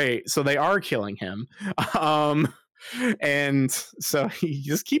 oh great, so they are killing him. And so you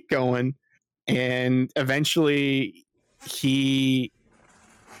just keep going, and eventually he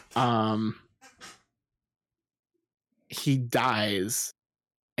dies.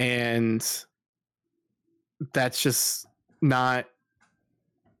 And that's just not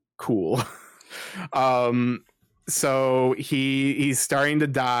cool. So he's starting to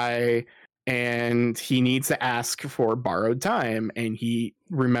die, and he needs to ask for borrowed time, and he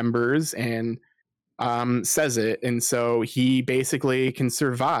remembers and says it. And so he basically can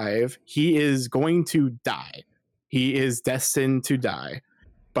survive. He is going to die. He is destined to die,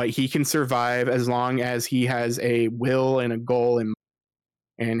 but he can survive as long as he has a will and a goal in mind.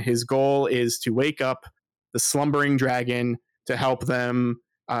 And his goal is to wake up the slumbering dragon to help them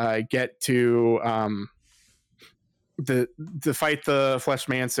get to fight the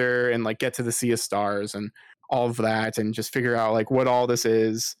Fleshmancer and get to the Sea of Stars and all of that, and just figure out what all this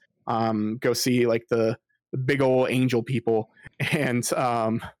is. Go see the big old angel people and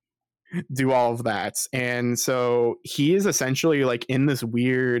do all of that. And so he is essentially in this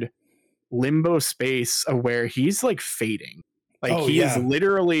weird limbo space of where he's like fading. Like he is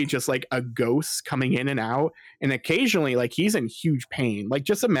literally just like a ghost coming in and out, and occasionally like he's in huge pain. Like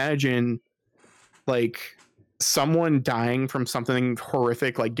just imagine like someone dying from something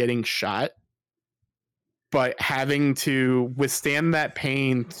horrific, like getting shot, but having to withstand that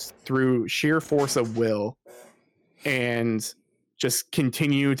pain through sheer force of will and just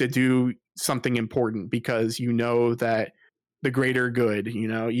continue to do something important because you know that the greater good, you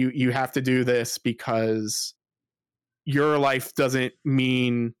know, you have to do this because your life doesn't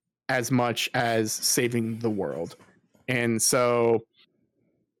mean as much as saving the world. And so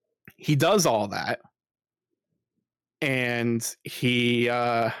he does all that, and he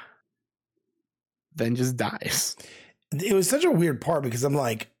then just dies. It was such a weird part because I'm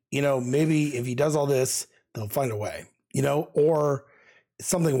like, you know, maybe if he does all this, they'll find a way, you know, or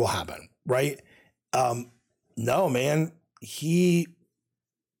something will happen, right? No, man, it's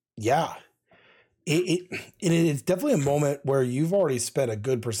definitely a moment where you've already spent a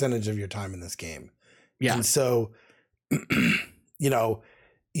good percentage of your time in this game. Yeah. And so, you know,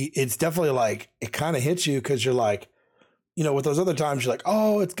 it's definitely like, it kind of hits you because you're like, you know, with those other times, you're like,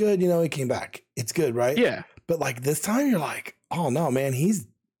 oh, it's good. You know, he came back. It's good, right? Yeah. But like this time you're like, oh no, man, he's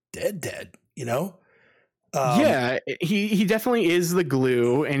dead, you know? Yeah, he definitely is the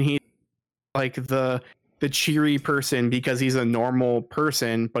glue, and he like the cheery person because he's a normal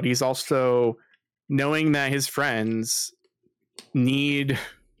person, but he's also knowing that his friends need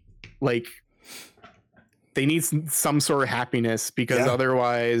like they need some sort of happiness because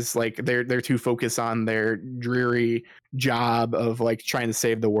otherwise like they're too focused on their dreary job of like trying to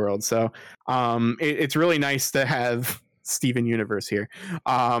save the world. So it's really nice to have Steven Universe here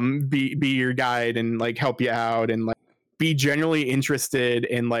be your guide and like help you out and like be genuinely interested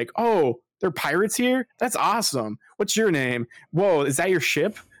in like, oh, there are pirates here? That's awesome. What's your name? Whoa, is that your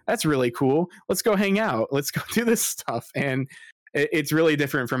ship? That's really cool. Let's go hang out. Let's go do this stuff. And it's really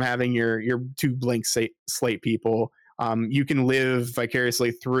different from having your two blank slate people. You can live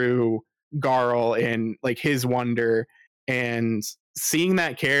vicariously through Garl and like his wonder, and seeing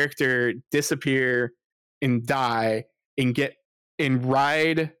that character disappear and die and get and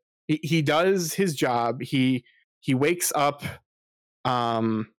ride. He does his job. He wakes up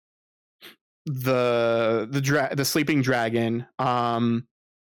the sleeping dragon,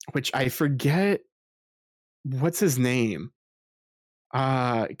 which I forget what's his name.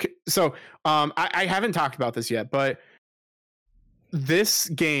 I haven't talked about this yet, but this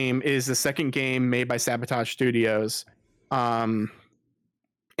game is the second game made by Sabotage Studios. And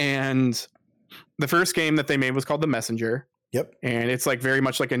the first game that they made was called The Messenger. Yep. And it's like very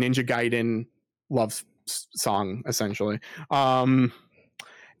much like a Ninja Gaiden love song, essentially.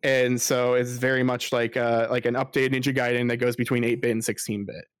 And so it's very much like an updated Ninja Gaiden that goes between 8-bit and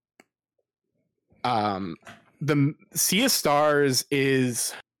 16-bit. The Sea of Stars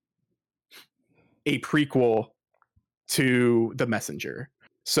is a prequel to The Messenger.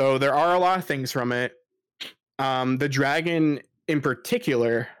 So there are a lot of things from it. The dragon in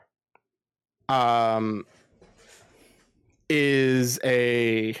particular is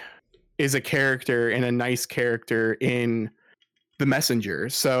a character and a nice character in The Messenger.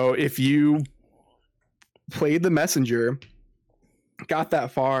 So if you played The Messenger, got that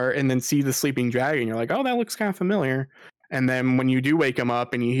far, and then see the sleeping dragon, you're like, oh, that looks kind of familiar. And then when you do wake him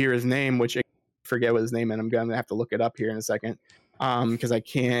up and you hear his name, which I forget what his name is, I'm gonna have to look it up here in a second because I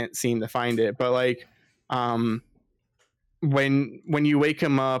can't seem to find it. But like when you wake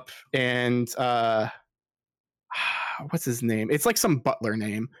him up and what's his name? It's like some butler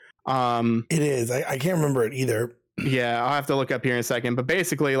name. It is. I can't remember it either. Yeah, I'll have to look up here in a second. But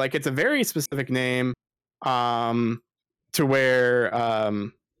basically, like it's a very specific name. To where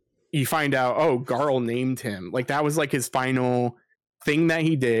you find out, oh, Garl named him. Like that was like his final thing that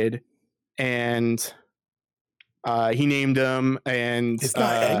he did, and he named him. And it's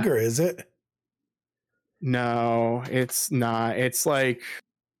not Edgar, is it? No, it's not. It's like,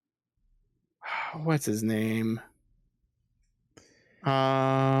 what's his name?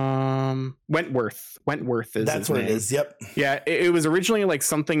 Wentworth. Wentworth is that's what name. It is. Yep. Yeah, it was originally like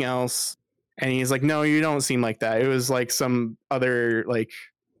something else. And he's like, no, you don't seem like that. It was like some other like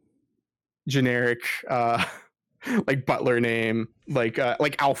generic like butler name, like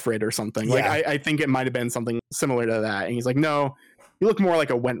Alfred or something. Yeah. Like I think it might have been something similar to that. And he's like, no, you look more like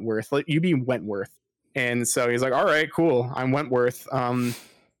a Wentworth. Like you be Wentworth. And so he's like, all right, cool. I'm Wentworth.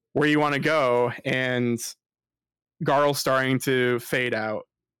 Where you want to go? And Garl's starting to fade out.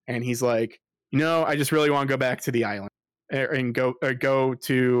 And he's like, no, I just really want to go back to the island and go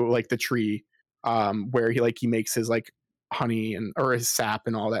to like the tree where he makes his like honey and or his sap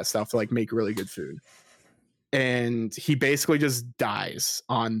and all that stuff to like make really good food. And he basically just dies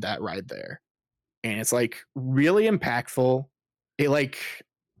on that ride there. And it's like really impactful. It like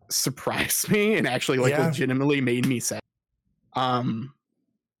surprised me and actually like legitimately made me sad. And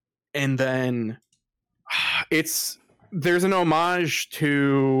then there's an homage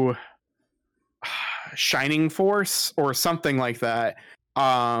to Shining Force or something like that,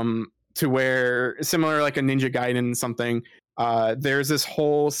 to where similar like a Ninja Gaiden something. There's this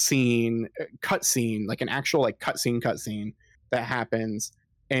whole cutscene, like an actual like cutscene that happens,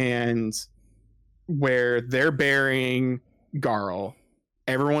 and where they're burying Garl,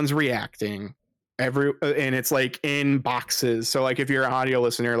 everyone's reacting, and it's like in boxes. So like if you're an audio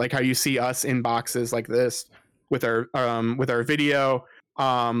listener, like how you see us in boxes like this with our video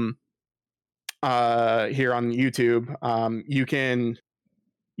here on YouTube,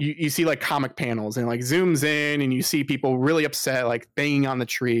 you see like comic panels and like zooms in and you see people really upset, like banging on the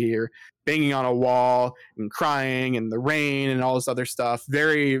tree or banging on a wall and crying and the rain and all this other stuff.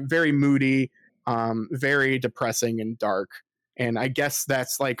 Very, very moody, very depressing and dark. And I guess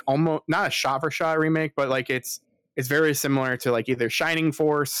that's like almost not a shot for shot remake, but like it's very similar to like either Shining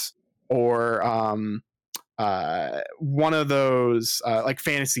Force or one of those like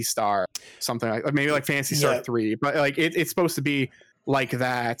Phantasy Star, something like maybe like Phantasy Star 3, but like it's supposed to be like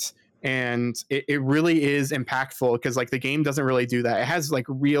that. And it really is impactful because like the game doesn't really do that. It has like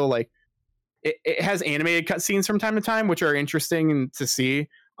real like it has animated cutscenes from time to time, which are interesting to see.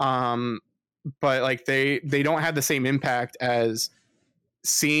 But like they don't have the same impact as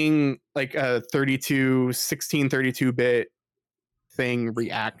seeing like a 32-bit thing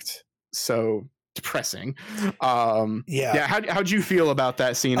react. So depressing. How'd you feel about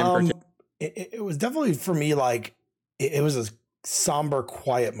that scene in particular? It was definitely for me like it was a somber,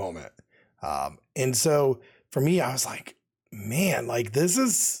 quiet moment. And so for me, I was like, man, like this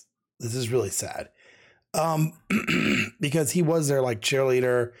is really sad. Because he was their like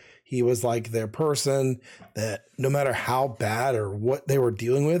cheerleader. He was like their person that no matter how bad or what they were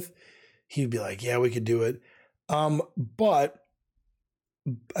dealing with, he'd be like, yeah, we could do it. But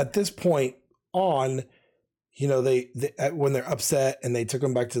at this point on, you know, they when they're upset and they took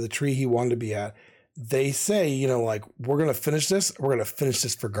him back to the tree he wanted to be at, they say, you know, like, we're going to finish this. We're going to finish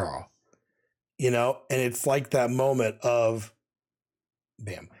this for Garl, you know? And it's like that moment of,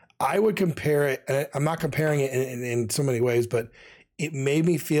 bam. I would compare it, and I'm not comparing it in so many ways, but it made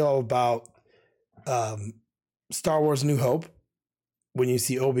me feel about Star Wars New Hope when you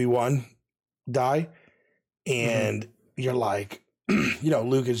see Obi-Wan die and you're like, you know,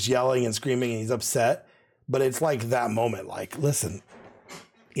 Luke is yelling and screaming and he's upset, but it's like that moment, like, listen,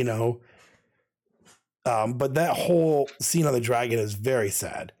 you know, but that whole scene on the dragon is very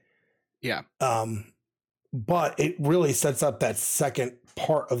sad. Yeah. But it really sets up that second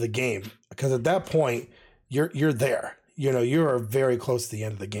part of the game because at that point you're there, you know, you're very close to the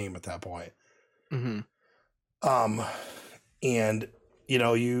end of the game at that point. And you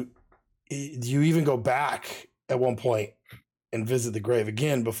know, you even go back at one point and visit the grave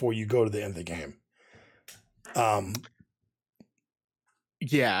again before you go to the end of the game.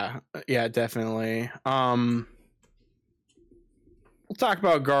 Yeah, definitely. We'll talk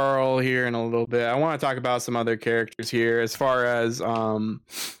about Garl here in a little bit. I want to talk about some other characters here as far as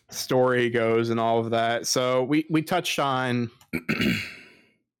story goes and all of that. So we touched on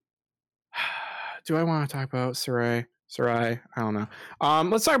do I want to talk about Sarai? I don't know.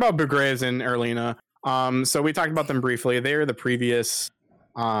 Let's talk about Bugraves and Erlina. So we talked about them briefly. They're the previous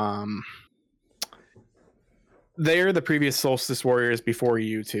Solstice Warriors before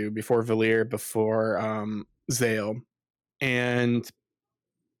you two, before Valir, before Zale. And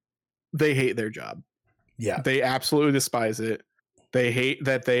they hate their job. Yeah. They absolutely despise it. They hate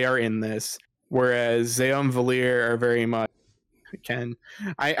that they are in this. Whereas Zale and Valir are very much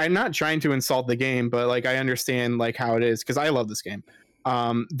I'm not trying to insult the game, but like I understand like how it is because I love this game.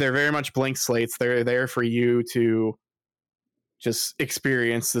 They're very much blank slates. They're there for you to just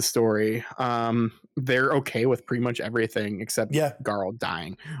experience the story. They're okay with pretty much everything except Garl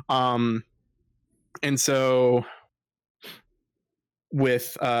dying. And so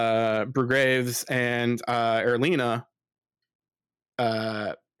with Bugraves and Erlina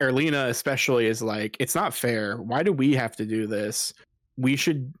especially is like, it's not fair. Why do we have to do this? We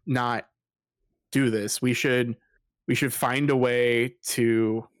should not do this. We should find a way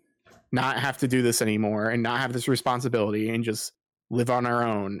to not have to do this anymore and not have this responsibility and just live on our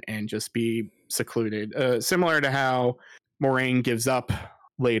own and just be secluded. Similar to how Moraine gives up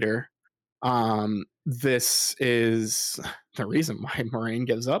later. this is the reason why Moraine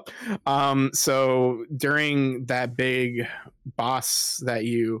gives up. So during that big boss that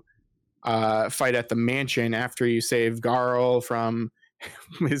you fight at the mansion after you save Garl from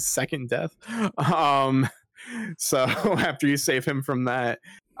his second death, so after you save him from that,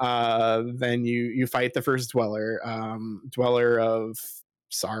 then you fight the first dweller of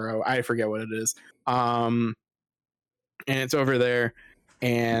sorrow. I forget what it is. And it's over there,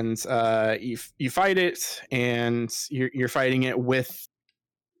 and you fight it, and you're fighting it with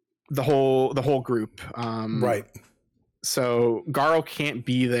the whole group. Right. So Garl can't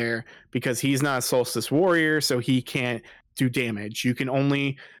be there because he's not a Solstice warrior, so he can't do damage. You can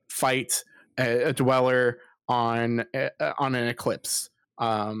only fight a dweller on an eclipse,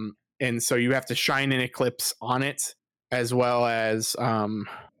 and so you have to shine an eclipse on it as well as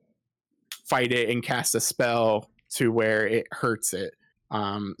fight it and cast a spell to where it hurts it.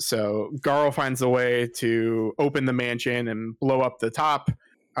 So Garl finds a way to open the mansion and blow up the top.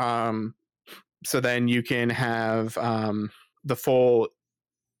 So then you can have the full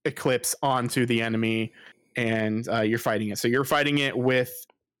eclipse onto the enemy, and you're fighting it. So you're fighting it with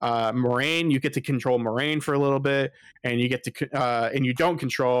Moraine. You get to control Moraine for a little bit, and you get to and you don't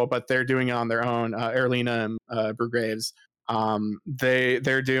control, but they're doing it on their own. Erlina and Brugraves,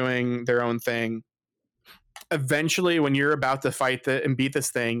 they're doing their own thing. Eventually, when you're about to fight and beat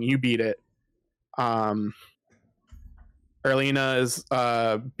this thing, you beat it. Erlina is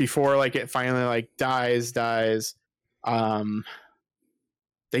before like it finally like dies. They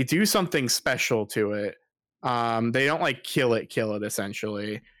do something special to it. They don't like kill it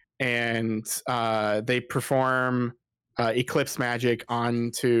essentially, and they perform eclipse magic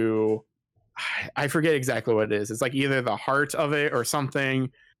onto, I forget exactly what it is. It's like either the heart of it or something,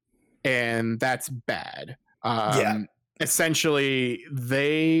 and that's bad. Essentially,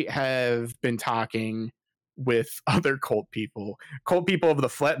 they have been talking with other cult people of the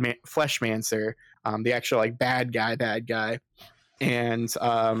Fleshmancer, the actual like bad guy, and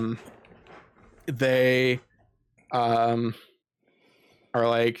they are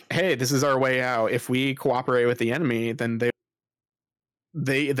like, hey, this is our way out. If we cooperate with the enemy, then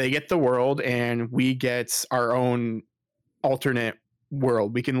they get the world, and we get our own alternate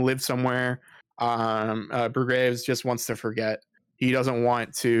world. We can live somewhere. Brugraves just wants to forget. He doesn't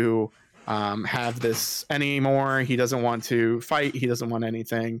want to have this anymore. He doesn't want to fight. He doesn't want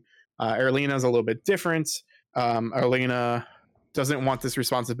anything. Erlina's a little bit different. Erlina doesn't want this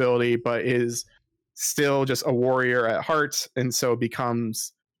responsibility, but is still just a warrior at heart, and so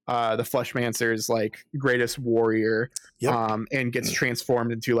becomes the Fleshmancer's like greatest warrior. Yep. And gets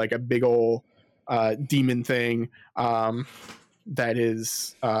transformed into like a big old demon thing that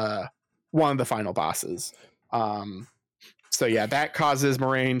is one of the final bosses. So yeah, that causes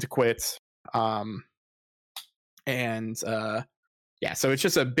Moraine to quit. And yeah, so it's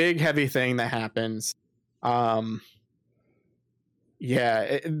just a big heavy thing that happens.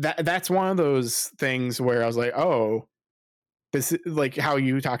 Yeah, that's one of those things where I was like, oh, this is like how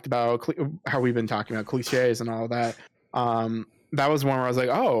you talked about how we've been talking about cliches and all that. That was one where I was like,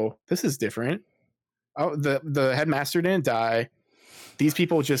 oh, this is different. Oh, the headmaster didn't die. These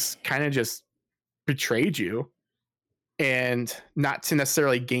people just kind of just betrayed you, and not to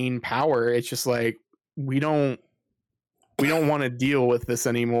necessarily gain power. It's just like, we don't want to deal with this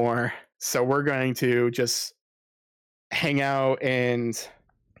anymore. So we're going to just hang out and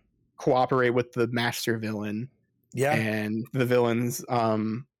cooperate with the master villain. Yeah. And the villains,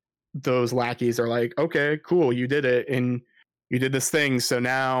 those lackeys are like, okay, cool, you did it, and you did this thing. So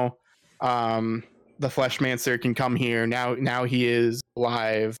now the Fleshmancer can come here. Now he is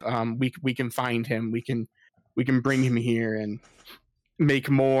alive. We can find him. We can bring him here and make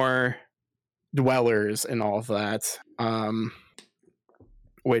more dwellers and all of that.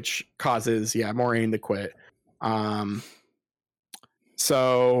 Which causes Moraine to quit.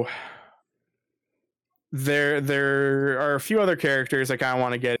 So there are a few other characters I kind of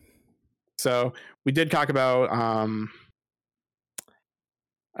want to get. So we did talk about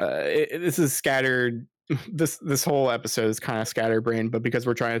this is scattered. This whole episode is kind of scatterbrained, but because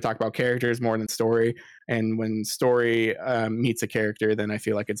we're trying to talk about characters more than story, and when story meets a character, then I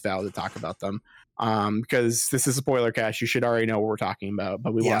feel like it's valid to talk about them. Because this is a spoiler cast, you should already know what we're talking about,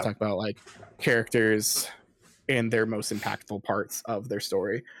 but we want to talk about like characters and their most impactful parts of their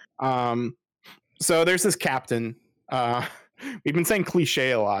story. So there's this captain. We've been saying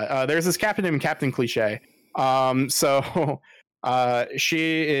cliche a lot. There's this captain named Captain Cliche. So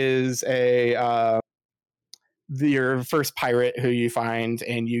she is your first pirate who you find,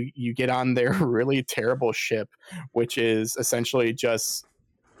 and you get on their really terrible ship, which is essentially just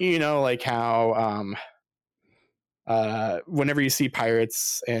you know, like how whenever you see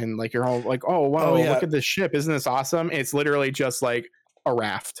pirates and like you're all like, oh wow, Oh yeah. look at this ship, isn't this awesome? It's literally just like a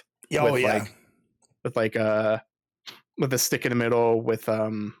raft Oh with yeah. like with a stick in the middle with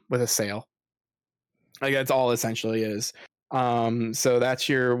a sail. Like that's all essentially is. So that's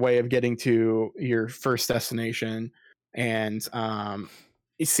your way of getting to your first destination. And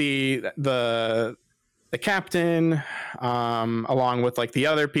you see the captain along with like the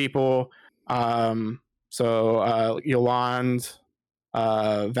other people. So Yolande,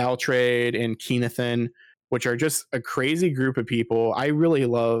 Valtrade, and Keenathan, which are just a crazy group of people. I really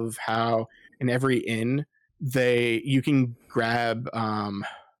love how in every inn you can grab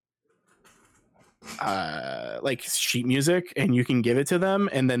like sheet music and you can give it to them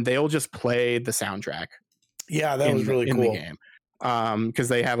and then they'll just play the soundtrack Yeah, that was really in cool. the game because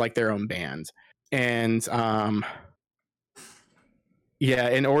they have like their own band. And yeah,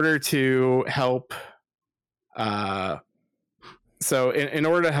 in order to help in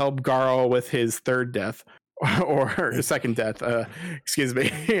order to help Garl with his third death or second death, excuse me,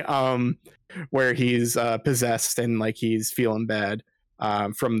 where he's possessed and like he's feeling bad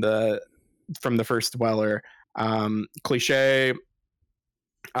from the first dweller, Cliche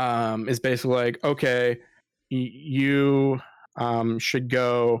is basically like, okay, you should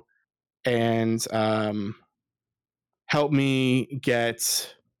go and help me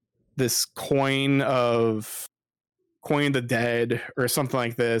get this coin of the dead or something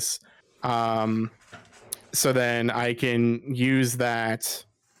like this, so then I can use that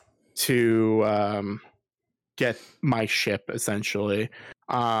to get my ship essentially.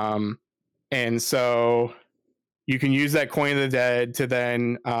 And so you can use that coin of the dead to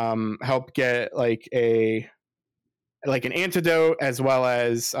then help get like an antidote, as well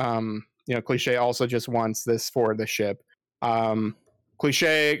as Cliche also just wants this for the ship.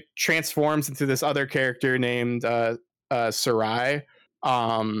 Cliche transforms into this other character named Sarai,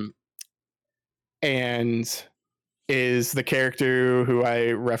 and is the character who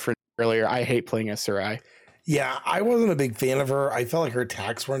I referenced earlier. I hate playing as Sarai. Yeah, I wasn't a big fan of her. I felt like her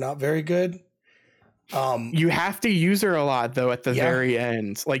attacks were not very good. You have to use her a lot though at the very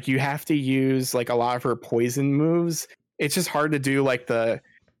end. Like you have to use like a lot of her poison moves. It's just hard to do like the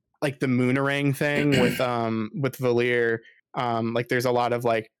Moonerang thing with Valier. Like there's a lot of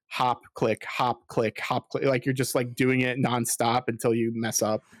like hop click, hop click, hop click. Like you're just like doing it nonstop until you mess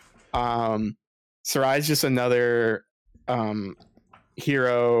up. Sarai's just another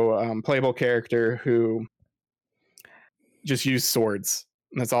hero, playable character who just use swords.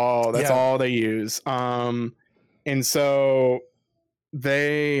 That's all. That's all they use. And so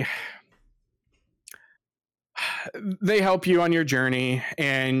they help you on your journey,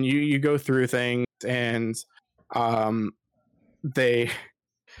 and you go through things, and they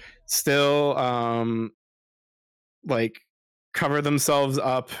still like cover themselves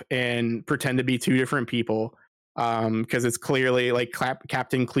up and pretend to be two different people, because it's clearly like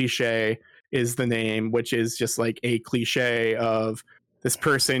Captain Cliche is the name, which is just like a cliche of this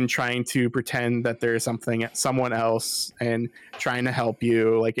person trying to pretend that there's someone else and trying to help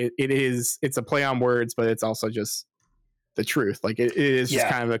you. Like it's a play on words, but it's also just the truth. Like it is just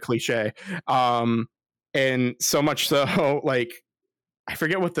kind of a cliche. And so much so, like I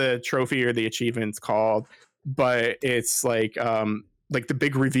forget what the trophy or the achievement's called, but it's like the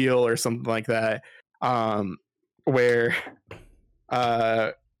big reveal or something like that, where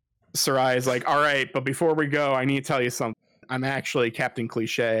Sarai is like, all right, but before we go, I need to tell you something. I'm actually Captain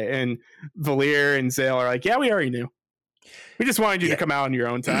Cliche. And Valier and Zale are like, yeah, we already knew. We just wanted you to come out on your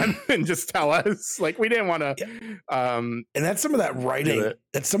own time and just tell us. Like, we didn't want to. And that's some of that writing.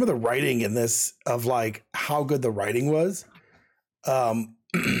 That's some of the writing in this of like how good the writing was. I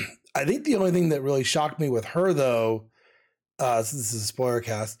think the only thing that really shocked me with her, though, so this is a spoiler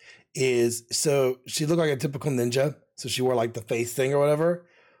cast, is so she looked like a typical ninja. So she wore like the face thing or whatever.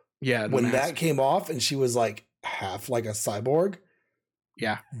 Yeah. When that came off and she was like half like a cyborg.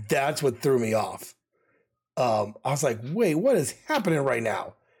 Yeah. That's what threw me off. I was like, wait, what is happening right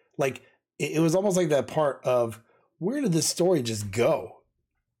now? Like, it was almost like that part of where did this story just go?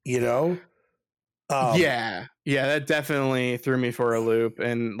 You know? Yeah, that definitely threw me for a loop.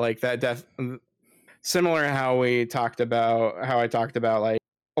 And like that similar to how I talked about like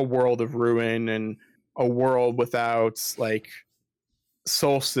a world of ruin and a world without like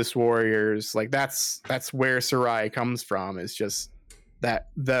solstice warriors. Like that's where Sarai comes from, is just that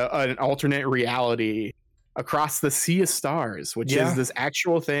an alternate reality across the sea of stars, which is this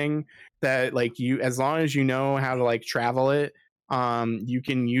actual thing that like you, as long as you know how to like travel it, you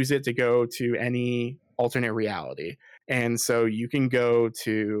can use it to go to any alternate reality. and so you can go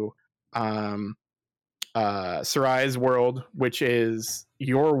to Sarai's world, which is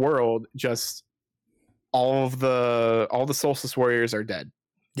your world. Just all the Solstice warriors are dead.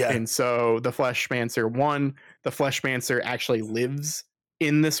 Yeah. And so the Fleshmancer actually lives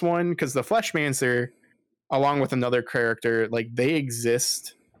in this one, because the Fleshmancer, along with another character, like they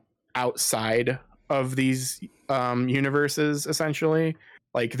exist outside of these universes essentially.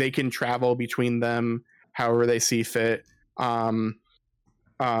 Like they can travel between them however they see fit, or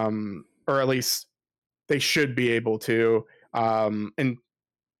at least they should be able to. And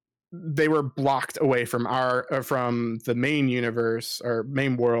they were blocked away from from the main universe or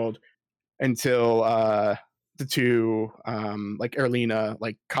main world until the two like Erlina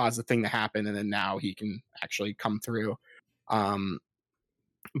like caused the thing to happen, and then now he can actually come through.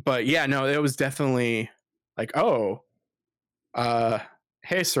 But yeah, no, it was definitely like, oh,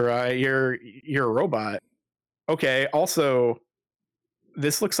 hey Sarai, you're a robot. Okay, also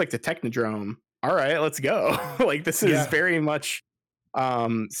this looks like the Technodrome. All right, let's go. Like this is very much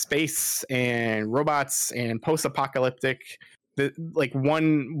space and robots and post-apocalyptic. The like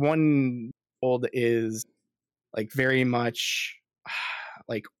one world is like very much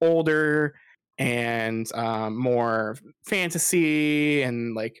like older and more fantasy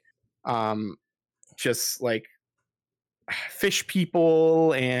and like just like fish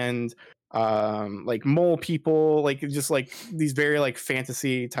people and like mole people, like just like these very like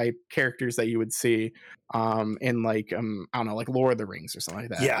fantasy type characters that you would see in like I don't know, like Lord of the Rings or something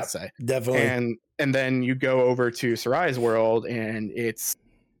like that. Yeah, I'd say definitely. And then you go over to Sarai's world and it's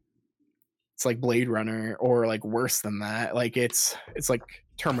like Blade Runner, or like worse than that. Like it's like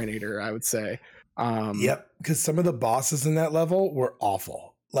Terminator, I would say. Yep, because some of the bosses in that level were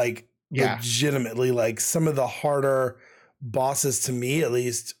awful. Like legitimately, like some of the harder bosses to me, at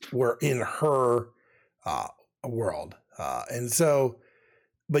least, were in her world. And so,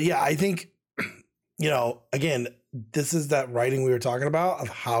 but yeah, I think, you know, again, this is that writing we were talking about of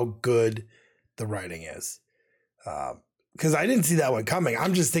how good the writing is. Because I didn't see that one coming.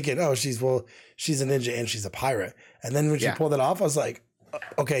 I'm just thinking, oh, she's a ninja and she's a pirate. And then when she pulled it off, I was like,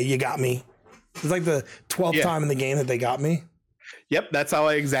 okay, you got me. It's like the 12th time in the game that they got me. Yep, that's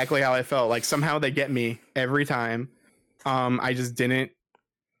exactly how I felt. Like somehow they get me every time. I just didn't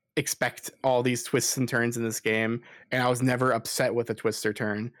expect all these twists and turns in this game, and I was never upset with a twist or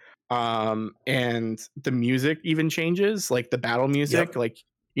turn. And the music even changes, like the battle music, like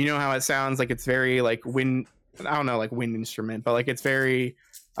you know how it sounds like it's very like wind, I don't know, like wind instrument, but like it's very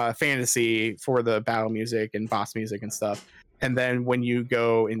fantasy for the battle music and boss music and stuff. And then when you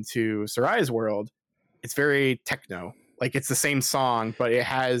go into Sarai's world, it's very techno. Like it's the same song, but it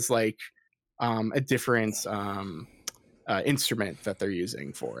has like a different instrument that they're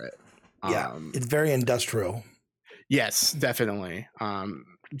using for it. It's very industrial. Yes, definitely.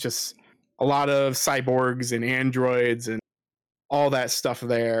 Just a lot of cyborgs and androids and all that stuff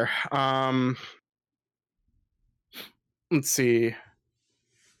there. Let's see.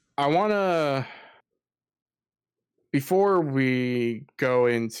 I want to, before we go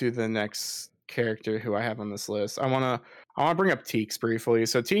into the next character who I have on this list, I want to bring up Teeks briefly.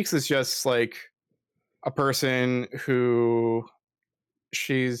 So Teeks is just like a person who,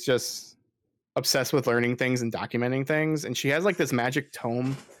 she's just obsessed with learning things and documenting things, and she has like this magic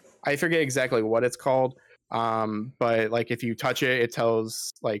tome. I forget exactly what it's called, but like if you touch it, it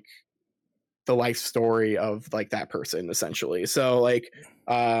tells like the life story of like that person essentially. So like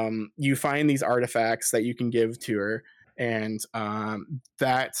you find these artifacts that you can give to her, and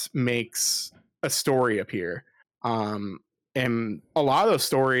that makes a story appear. And a lot of those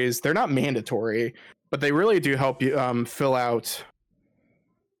stories, they're not mandatory, but they really do help you fill out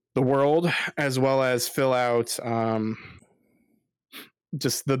the world, as well as fill out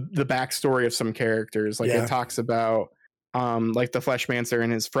just the backstory of some characters. Like it talks about like the Fleshmancer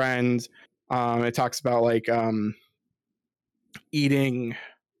and his friend. It talks about like eating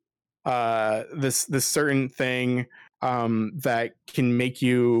this certain thing that can make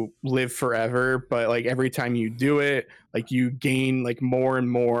you live forever, but like every time you do it, like you gain like more and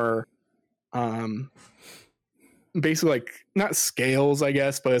more basically like not scales, I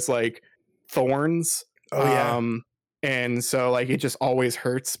guess, but it's like thorns. And so like it just always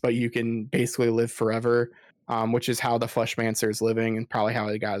hurts, but you can basically live forever, which is how the Fleshmancer is living and probably how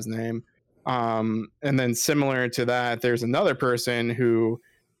he got his name. And then similar to that, there's another person who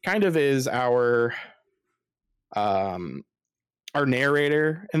kind of is our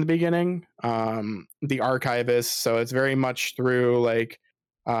narrator in the beginning, the archivist. So it's very much through like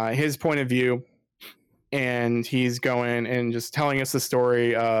his point of view, and he's going and just telling us the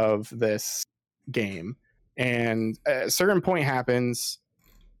story of this game. and a certain point happens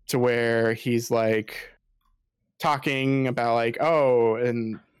to where he's like talking about like, oh,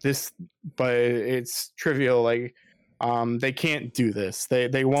 and this, but it's trivial, like they can't do this,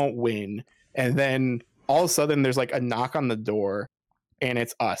 they won't win. And then all of a sudden there's like a knock on the door, and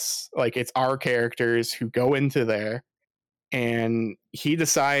it's us, like it's our characters who go into there, and he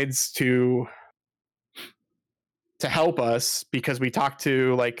decides to help us because we talked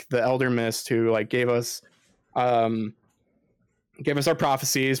to like the elder mist who like gave us our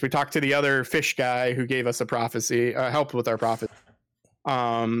prophecies. We talked to the other fish guy who gave us a prophecy, helped with our prophecy,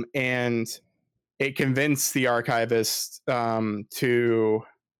 and it convinced the archivist to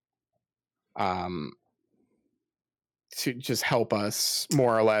just help us,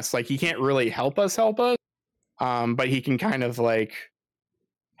 more or less. Like he can't really help us, but he can kind of like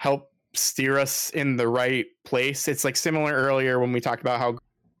help steer us in the right place. It's like similar earlier when we talked about how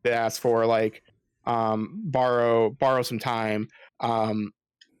they asked for like borrow some time. The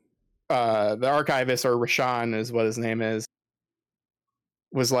archivist, or Rashan is what his name is,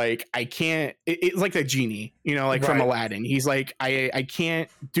 was like, I can't, it's like the genie, you know, like from Aladdin. He's like, I can't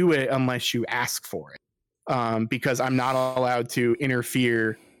do it unless you ask for it, because I'm not allowed to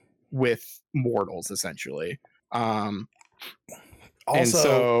interfere with mortals, essentially.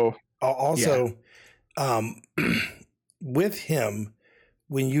 With him,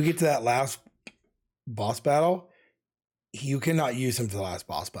 when you get to that last boss battle, you cannot use him for the last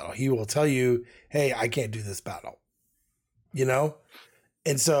boss battle. He will tell you, hey, I can't do this battle, you know?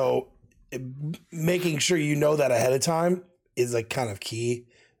 And so making sure you know that ahead of time is like kind of key.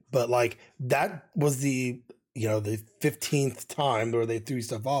 But like that was the 15th time where they threw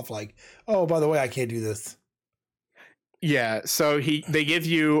stuff off, like, oh, by the way, I can't do this. Yeah, so they give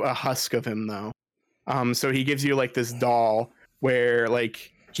you a husk of him though. So he gives you like this doll where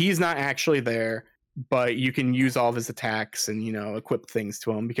like he's not actually there, but you can use all of his attacks and, you know, equip things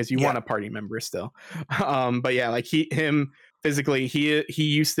to him because you want a party member still. But yeah, like him physically, he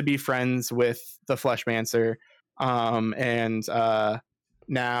used to be friends with the Fleshmancer, and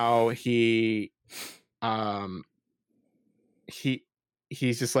now he's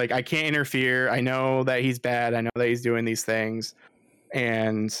just like, I can't interfere. I know that he's bad. I know that he's doing these things,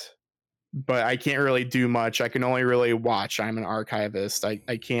 but I can't really do much. I can only really watch. I'm an archivist. I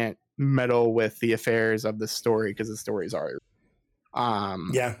can't meddle with the affairs of the story because the stories are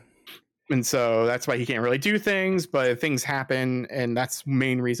and so that's why he can't really do things, but things happen, and that's the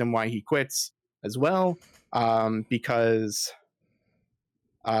main reason why he quits as well, because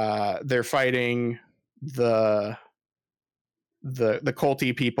they're fighting the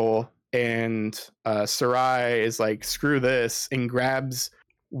culty people, and Sarai is like, screw this, and grabs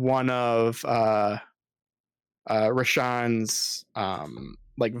one of Rashan's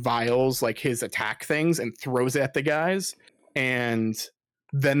like vials, like his attack things, and throws it at the guys, and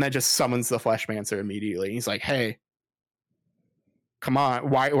then that just summons the Fleshmancer immediately. He's like, hey, come on,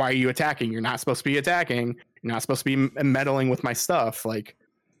 why are you attacking? You're not supposed to be attacking. You're not supposed to be meddling with my stuff. Like,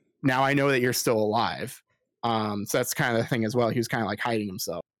 now I know that you're still alive. So that's kind of the thing as well. He was kind of like hiding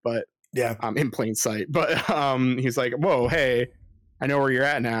himself, but in plain sight. But he's like, whoa, hey, I know where you're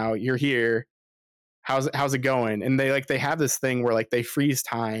at now. You're here. How's it going? And they have this thing where like they freeze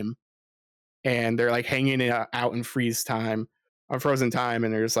time, and they're like hanging it out in frozen time,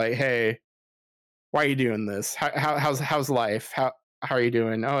 and they're just like, hey, why are you doing this? How's life? How are you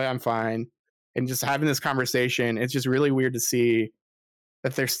doing? Oh, I'm fine. And just having this conversation, it's just really weird to see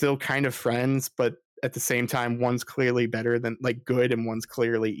that they're still kind of friends, but at the same time, one's clearly better than like good, and one's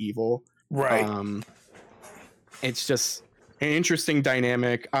clearly evil. Right. It's just an interesting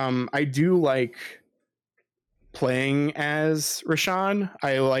dynamic. I do like playing as Rashan.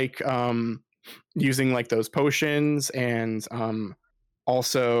 I like using like those potions, and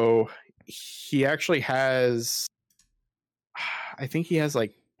also he actually has, I think he has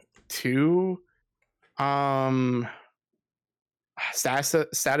like 2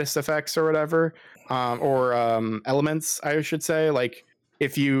 status effects or whatever, or elements, I should say. Like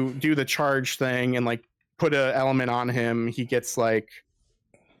if you do the charge thing and like put an element on him, he gets like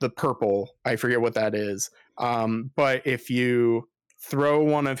the purple, I forget what that is, but if you throw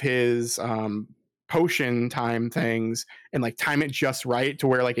one of his potion time things and like time it just right to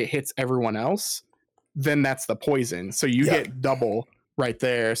where like it hits everyone else, then that's the poison, so you get double right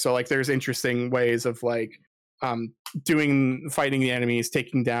there. So like there's interesting ways of like fighting the enemies,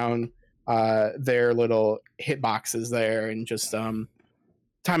 taking down their little hitboxes there, and just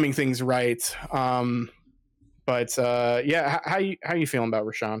timing things right. But how you feeling about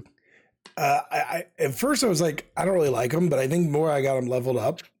Rashan? I at first I was like, I don't really like him, but I think more I got him leveled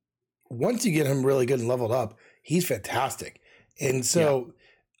up once you get him really good and leveled up, he's fantastic. And so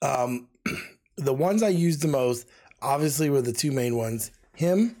the ones I used the most, obviously, were the two main ones,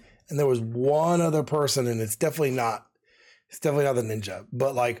 him, and there was one other person, and it's definitely not the ninja,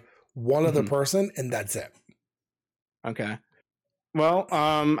 but like one other person, and that's it. Okay. Well,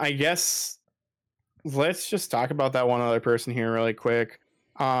 I guess let's just talk about that one other person here really quick.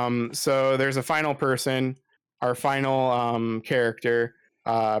 So there's a final person, our final character,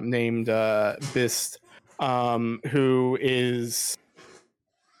 named Bist, who is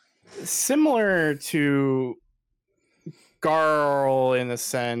similar to Garl in a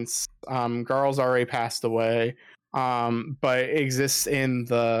sense. Garl's already passed away, but exists in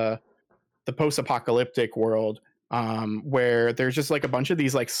the post-apocalyptic world, where there's just like a bunch of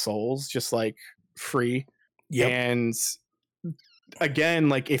these like souls just like free. And again,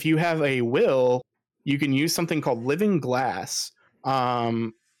 like if you have a will, you can use something called living glass,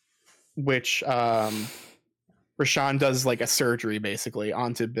 which Rashawn does like a surgery basically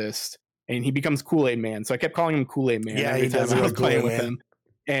onto Bist, and he becomes Kool-Aid Man. So I kept calling him Kool-Aid Man every time I was playing with him.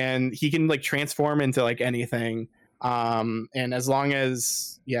 And he can like transform into like anything. And as long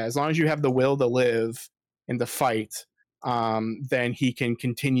as you have the will to live and to fight, then he can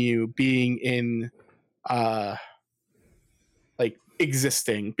continue being in like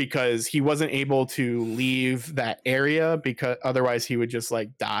existing, because he wasn't able to leave that area, because otherwise he would just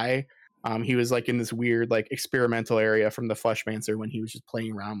like die. He was like in this weird like experimental area from the Fleshmancer when he was just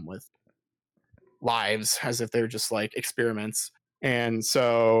playing around with lives as if they're just like experiments. And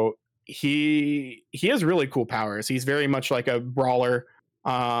so he has really cool powers. He's very much like a brawler.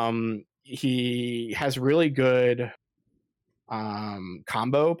 He has really good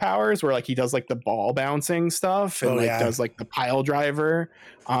combo powers where like he does like the ball bouncing stuff and does like the pile driver.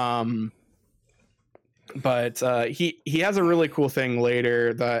 But he has a really cool thing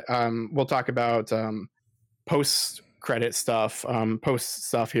later that we'll talk about post credit stuff, post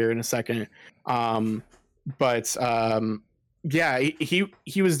stuff here in a second. But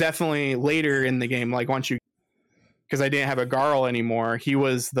he was definitely later in the game, like once you, because I didn't have a Garl anymore, he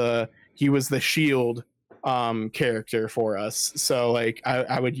was the shield character for us. So like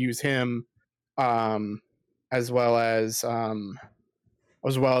I would use him as well as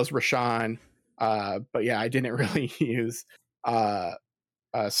Rashawn. But yeah, I didn't really use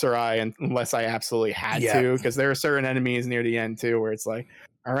Sarai unless I absolutely had to, because there are certain enemies near the end too where it's like,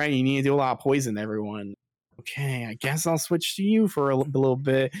 all right, you need to do a lot of poison, everyone. Okay, I guess I'll switch to you for a little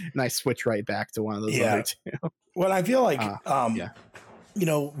bit, and I switch right back to one of those other two. Well, I feel like you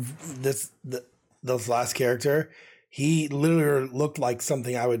know, this last character, he literally looked like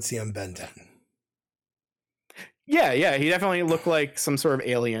something I would see on Ben 10. Yeah, he definitely looked like some sort of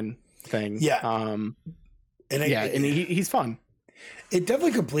alien thing. And he's fun. It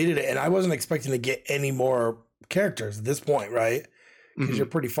definitely completed it, and I wasn't expecting to get any more characters at this point, right? Because you're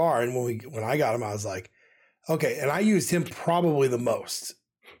pretty far. And when I got him, I was like, okay. And I used him probably the most,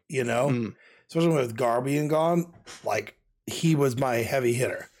 you know, especially with Gar being gone. Like, he was my heavy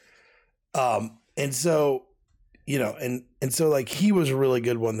hitter. And so, you know, and so like he was a really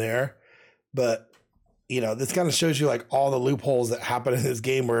good one there. But, you know, this kind of shows you like all the loopholes that happen in this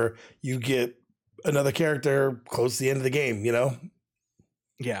game where you get another character close to the end of the game, you know?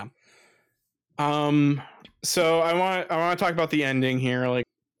 Yeah. So I want to talk about the ending here, like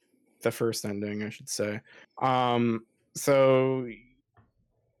the first ending, I should say. So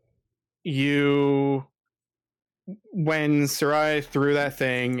when Sarai threw that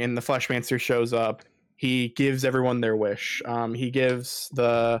thing and the Fleshmancer shows up, he gives everyone their wish. He gives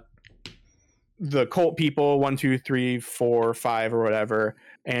the cult people 1, 2, 3, 4, 5 or whatever,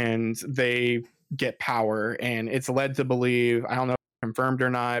 and they get power. And it's led to believe, I don't know if it's confirmed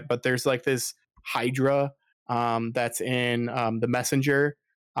or not, but there's like this Hydra that's in the Messenger,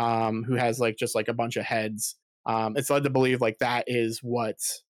 who has like just like a bunch of heads. It's led to believe like that is what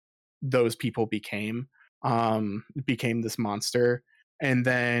those people became this monster. And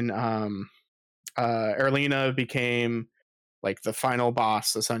then Erlina became like the final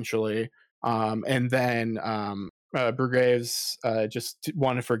boss essentially. And then Brugraves just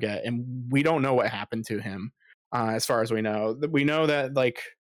want to forget, and we don't know what happened to him. As far as we know that like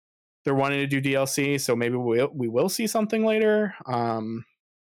they're wanting to do DLC, so maybe we will see something later.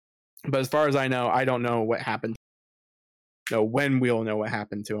 But as far as I know, I don't know what happened. No, when we'll know what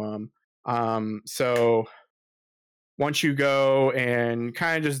happened to him. So once you go and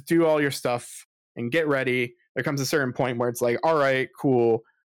kind of just do all your stuff and get ready, there comes a certain point where it's like, all right, cool.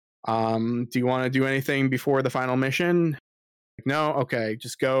 Do you want to do anything before the final mission? No? Okay,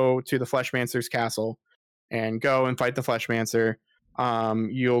 just go to the Fleshmancer's castle and go and fight the Fleshmancer.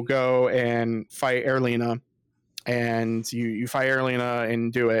 you'll go and fight Erlina, and you fight Erlina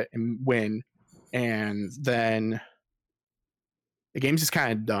and do it and win, and then the game's just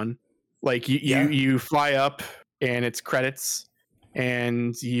kind of done. Like you fly up and it's credits,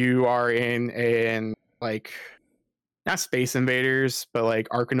 and you are in like not Space Invaders, but like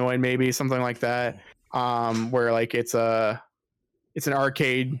Arkanoid, maybe something like that. Where like it's an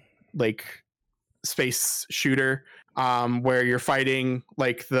arcade like space shooter, where you're fighting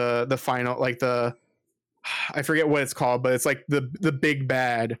like the final, like the, I forget what it's called, but it's like the big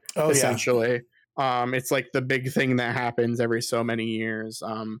bad, essentially. It's like the big thing that happens every so many years,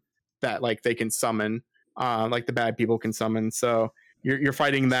 that like they can summon, like the bad people can summon. So you're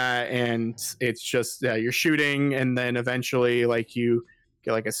fighting that, and it's just you're shooting, and then eventually like you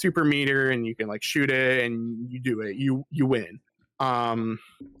get like a super meter, and you can like shoot it, and you do it, you win.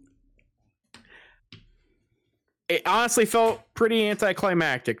 It honestly felt pretty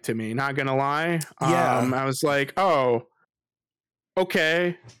anticlimactic to me, not gonna lie. I was like, oh,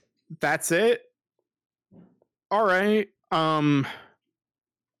 okay, that's it, all right.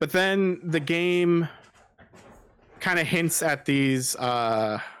 But then the game kind of hints at these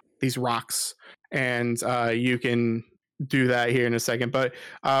rocks, and you can do that here in a second. But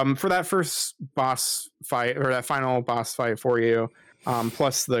for that first boss fight, or that final boss fight for you,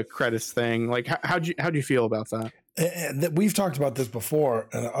 plus the credits thing, like how'd you feel about that? And we've talked about this before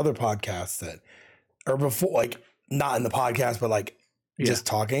in other podcasts or before, like not in the podcast, but like just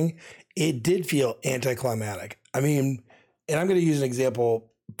talking. It did feel anticlimactic. I mean, and I'm going to use an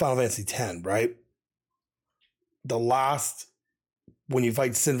example. Final Fantasy X, right? When you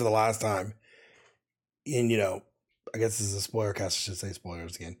fight Sin for the last time, and I guess this is a spoiler cast, I should say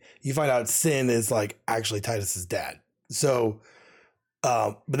spoilers again. You find out Sin is like actually Tidus's dad. So,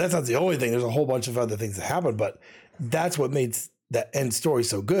 but that's not the only thing. There's a whole bunch of other things that happen, but that's what made that end story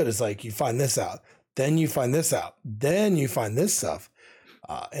so good. It's like you find this out, then you find this out, then you find this stuff.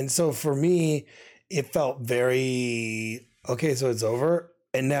 And so for me, it felt very, okay, so it's over.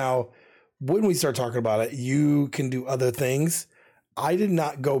 And now when we start talking about it, you can do other things. I did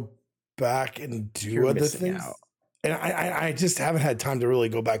not go back and do other things. Out. And I just haven't had time to really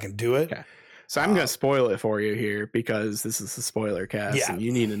go back and do it. Okay. So I'm going to spoil it for you here, because this is a spoiler cast, and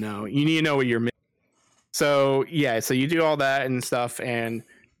you need to know what you're missing. So so you do all that and stuff, and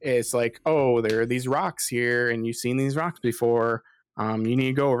it's like, oh, there are these rocks here, and you've seen these rocks before. You need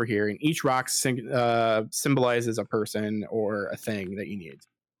to go over here, and each rock symbolizes a person or a thing that you need.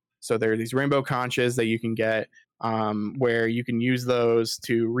 So there are these rainbow conches that you can get, where you can use those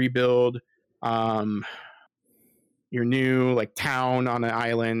to rebuild your new like town on an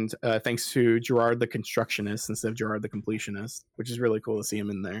island, thanks to Gerard the Constructionist instead of Gerard the Completionist, which is really cool to see him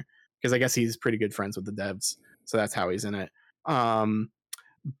in there, because I guess he's pretty good friends with the devs, so that's how he's in it.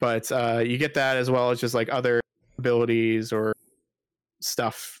 But you get that, as well as just like other abilities or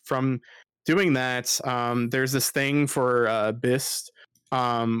stuff from doing that. There's this thing for Bist,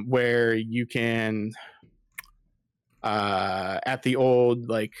 where you can at the old,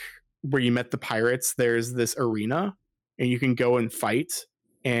 like where you met the pirates, there's this arena, and you can go and fight,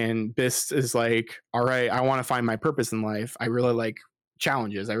 and Bist is like, all right, I want to find my purpose in life. I really like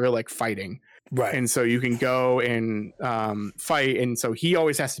challenges, I really like fighting, right? And so you can go and fight, and so he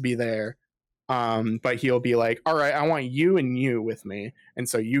always has to be there. But he'll be like, all right, I want you and you with me. And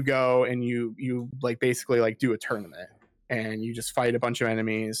so you go and you like basically like do a tournament, and you just fight a bunch of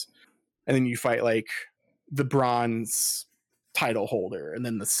enemies, and then you fight like the bronze title holder, and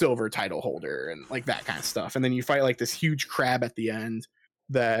then the silver title holder, and like that kind of stuff. And then you fight like this huge crab at the end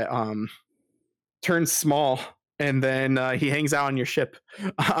that turns small, and then he hangs out on your ship.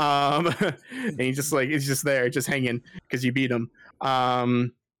 And he just like, it's just there, just hanging because you beat him.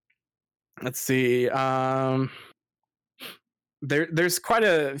 Let's see. There's quite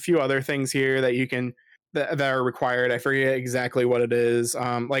a few other things here that you can that are required. I forget exactly what it is.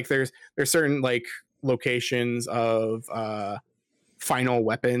 Like there's certain like locations of final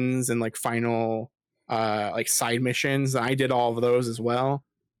weapons and like final like side missions. I did all of those as well.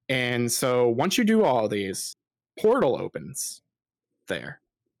 And so once you do all of these, portal opens there,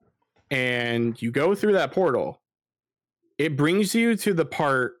 and you go through that portal. It brings you to the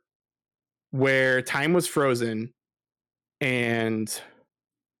part where time was frozen, and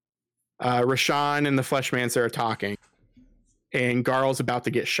Roshan and the Fleshmancer are talking, and Garl's about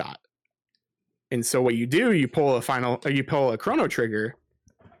to get shot. And so what you do, you pull a chrono trigger,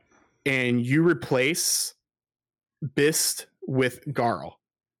 and you replace Bist with Garl.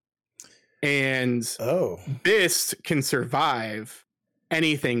 And Bist can survive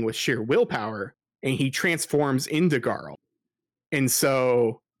anything with sheer willpower, and he transforms into Garl. And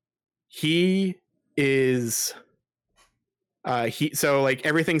so he is so like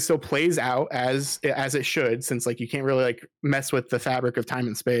everything still plays out as it should, since like you can't really like mess with the fabric of time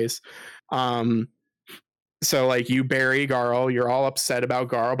and space. So like you bury Garl, you're all upset about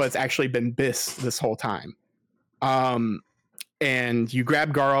Garl, but it's actually been Biss this whole time. And you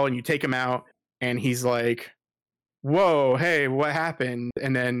grab Garl and you take him out, and he's like, whoa, hey, what happened?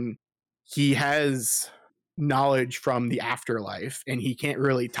 And then he has knowledge from the afterlife, and he can't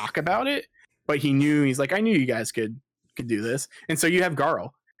really talk about it, but he's like, I knew you guys could do this. And so you have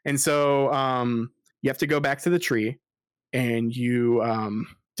Garl. And so you have to go back to the tree, and you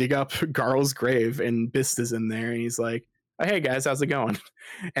dig up Garl's grave, and Biss is in there, and he's like, oh, hey guys, how's it going?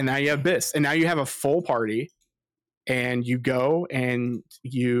 And now you have Biss, and now you have a full party, and you go and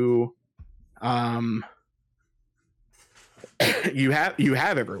you you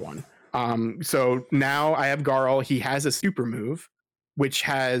have everyone. So now I have Garl. He has a super move which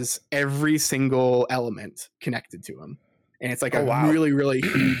has every single element connected to him, and it's like really, really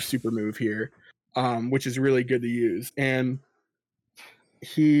huge super move here, which is really good to use. And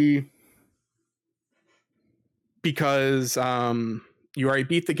because you already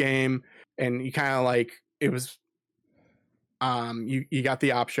beat the game, and you kind of like, it was you got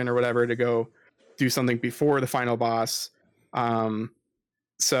the option or whatever to go do something before the final boss.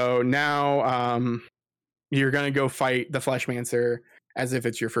 So now you're gonna go fight the Fleshmancer as if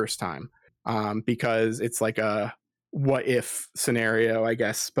it's your first time, because it's like a what if scenario, I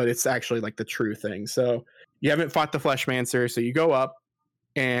guess, but it's actually like the true thing. So you haven't fought the Fleshmancer, so you go up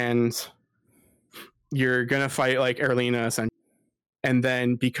and you're gonna fight like Erlina essentially. And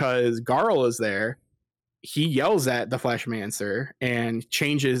then because Garl is there, he yells at the Fleshmancer and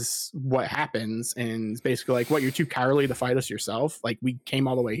changes what happens, and it's basically like, what, you're too cowardly to fight us yourself? Like, we came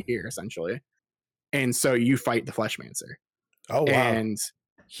all the way here essentially. And so you fight the Fleshmancer. Oh wow. And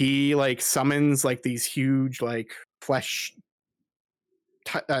he like summons like these huge like flesh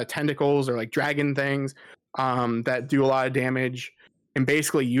tentacles or like dragon things that do a lot of damage. And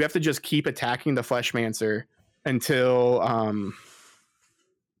basically you have to just keep attacking the Fleshmancer until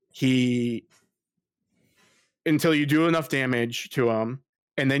until you do enough damage to him,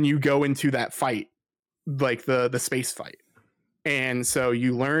 and then you go into that fight, like the space fight. And so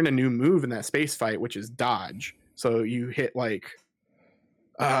you learn a new move in that space fight, which is dodge. So you hit like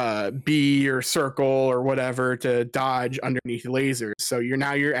B or circle or whatever to dodge underneath lasers. So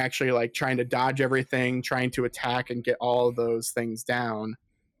you're actually like trying to dodge everything, trying to attack and get all of those things down.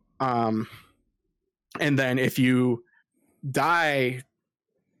 And then if you die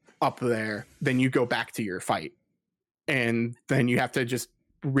up there, then you go back to your fight, and then you have to just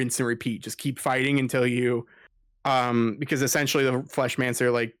rinse and repeat, just keep fighting until you because essentially the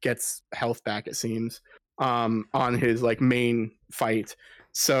Fleshmancer like gets health back, it seems, on his like main fight.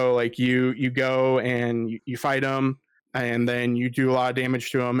 So like you go and you fight him, and then you do a lot of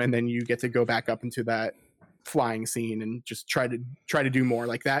damage to him, and then you get to go back up into that flying scene and just try to do more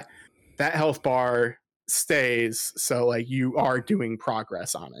like that. That health bar stays, so like you are doing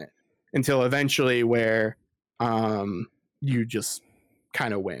progress on it until eventually where you just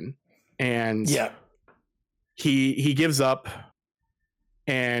kind of win. And yeah, he gives up,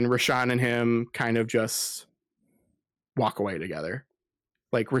 and Roshan and him kind of just walk away together.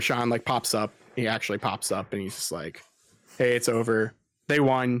 Like Roshan like pops up, he actually pops up, and he's just like, hey, it's over, they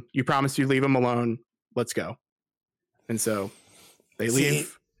won, you promised you'd leave them alone, let's go. And so they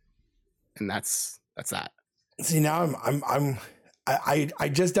leave, and that's that. See, now I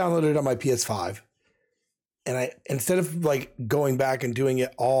just downloaded it on my PS5, and I, instead of like going back and doing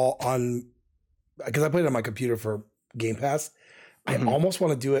it all on, because I played it on my computer for Game Pass, I almost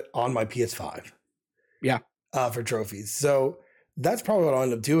want to do it on my PS5. Yeah. For trophies. So that's probably what I'll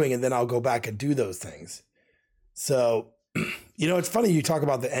end up doing, and then I'll go back and do those things. So, it's funny you talk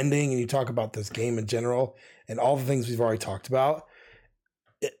about the ending and you talk about this game in general and all the things we've already talked about.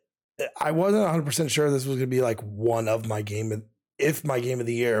 I wasn't 100% sure this was going to be like one of my game, if my game of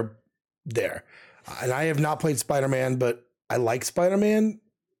the year there. And I have not played Spider-Man, but I like Spider-Man,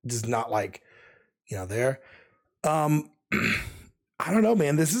 just not like, there. I don't know,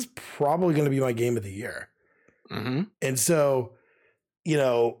 man. This is probably going to be my game of the year. Mm-hmm. And so,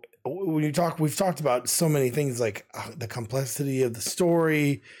 when we've talked about so many things like the complexity of the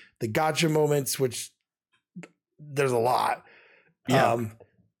story, the gotcha moments, which there's a lot. Yeah.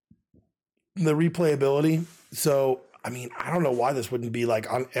 The replayability. So, I mean, I don't know why this wouldn't be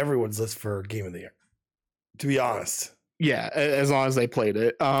like on everyone's list for game of the year, to be honest. Yeah, as long as they played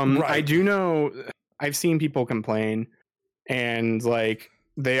it. Right. I do know I've seen people complain, and like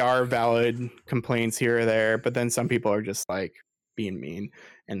they are valid complaints here or there, but then some people are just like, being mean.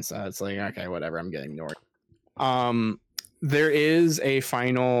 And so it's like, okay, whatever, I'm getting ignored. There is a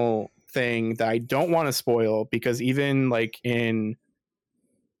final thing that I don't want to spoil, because even like in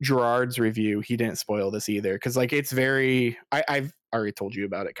Gerard's review, he didn't spoil this either, because like it's very I've already told you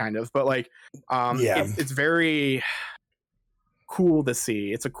about it kind of, but like it's very cool to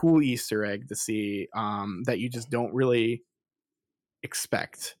see. It's a cool Easter egg to see that you just don't really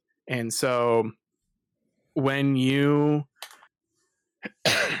expect. And so when you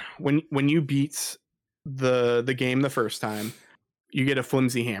when you beat the game the first time, you get a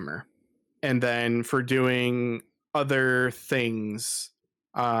flimsy hammer, and then for doing other things,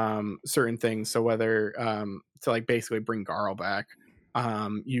 certain things, so whether to like basically bring Garl back,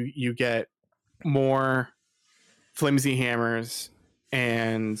 you get more flimsy hammers,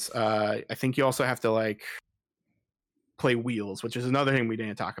 and I think you also have to like play wheels, which is another thing we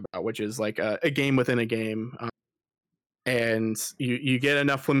didn't talk about, which is like a game within a game. And you get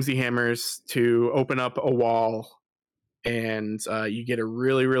enough flimsy hammers to open up a wall, and you get a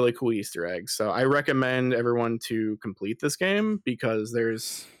really, really cool Easter egg. So I recommend everyone to complete this game, because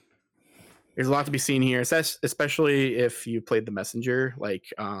there's a lot to be seen here, especially if you played the Messenger.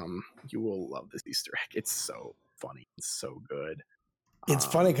 Like you will love this Easter egg. It's so funny. It's so good. It's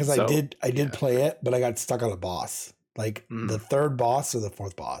funny because I did play it, but I got stuck on a boss, like the third boss or the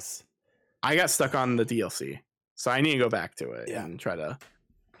fourth boss. I got stuck on the DLC, so I need to go back to it and try to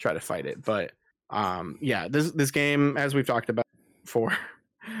fight it. But this game, as we've talked about for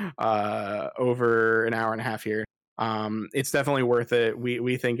over an hour and a half here, it's definitely worth it.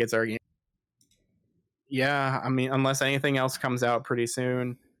 We think it's our game. Yeah, I mean, unless anything else comes out pretty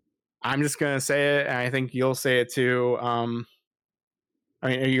soon, I'm just gonna say it, and I think you'll say it too. I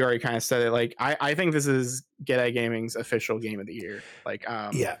mean, you already kind of said it. Like, I think this is Get Gaming's official game of the year. Like,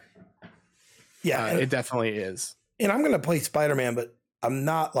 it definitely is. And I'm gonna play Spider-Man, but I'm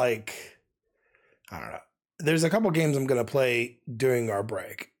not like, I don't know. There's a couple games I'm gonna play during our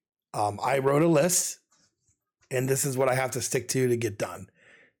break. I wrote a list, and this is what I have to stick to get done.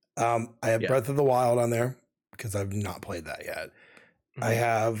 I have Breath of the Wild on there because I've not played that yet. Mm-hmm. I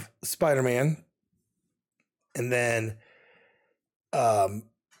have Spider-Man, and then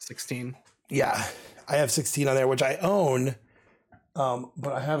 16. Yeah, I have 16 on there, which I own,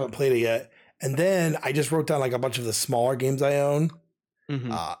 but I haven't played it yet. And then I just wrote down like a bunch of the smaller games I own.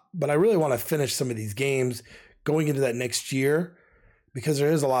 Mm-hmm. But I really want to finish some of these games going into that next year, because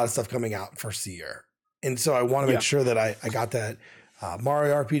there is a lot of stuff coming out first year. And so I want to make sure that I got that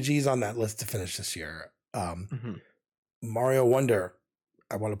Mario RPGs on that list to finish this year. Mario Wonder,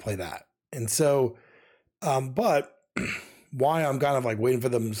 I want to play that. And so, but why I'm kind of like waiting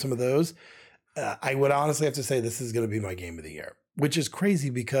for some of those, I would honestly have to say this is going to be my game of the year, which is crazy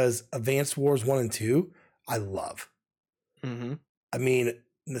because Advance Wars 1 and 2, I love. Mm-hmm. I mean,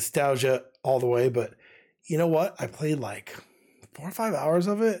 nostalgia all the way, but you know what? I played like 4 or 5 hours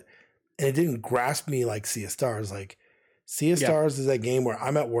of it, and it didn't grasp me like Sea of Stars. Like, Sea of Stars is that game where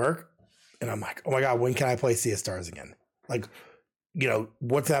I'm at work, and I'm like, oh my God, when can I play Sea of Stars again? Like, you know,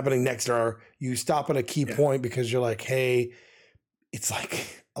 what's happening next? Or you stop at a key point because you're like, hey, it's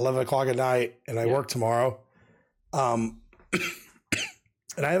like 11 o'clock at night and I work tomorrow. And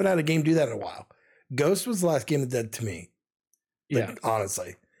I haven't had a game do that in a while. Ghost was the last game that did to me. Like,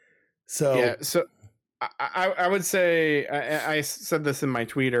 honestly. So, so I would say, I said this in my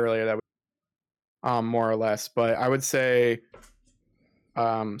tweet earlier, that more or less, but I would say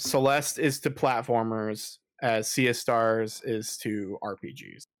Celeste is to platformers as Sea of Stars is to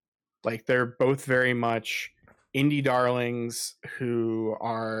RPGs. Like, they're both very much indie darlings who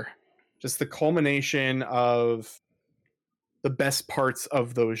are just the culmination of the best parts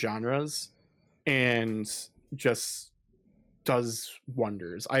of those genres, and just does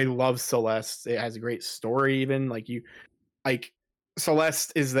wonders. I love Celeste. It has a great story. Even like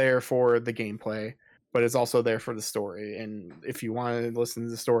Celeste is there for the gameplay, but it's also there for the story. And if you want to listen to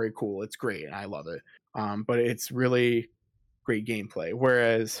the story, cool, it's great, and I love it. But it's really great gameplay.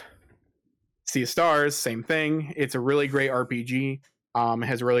 Whereas Sea of Stars, same thing. It's a really great RPG. It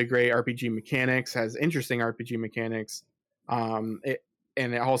has really great RPG mechanics, has interesting RPG mechanics. And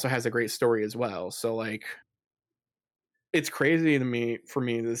it also has a great story as well. So like, it's crazy for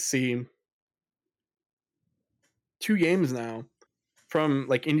me to see 2 games now from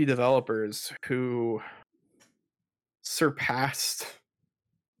like indie developers who surpassed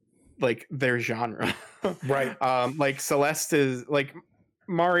like their genre. Right. Like Celeste is like,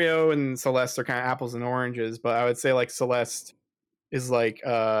 Mario and Celeste are kind of apples and oranges, but I would say like Celeste is like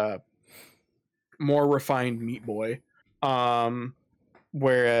more refined Meat Boy.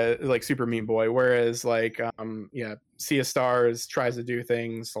 whereas like Super Meat Boy, whereas like Sea of Stars tries to do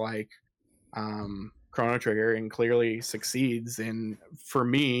things like Chrono Trigger and clearly succeeds, and for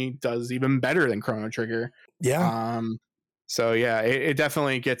me does even better than Chrono Trigger. Yeah. So yeah, it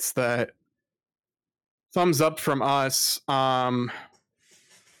definitely gets that thumbs up from us.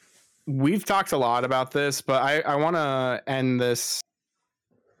 We've talked a lot about this, but I want to end this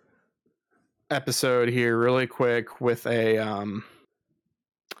episode here really quick with a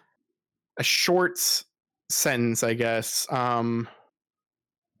short sentence, I guess.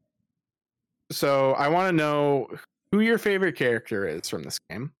 So I want to know who your favorite character is from this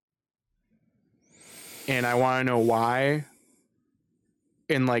game, and I want to know why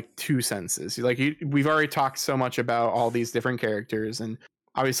in like 2 sentences. Like we've already talked so much about all these different characters, and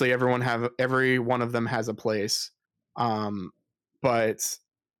obviously every one of them has a place. But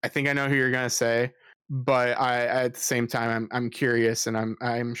I think I know who you're gonna say. But I at the same time I'm curious, and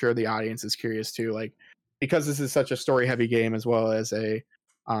I'm sure the audience is curious too. Like because this is such a story heavy game as well as a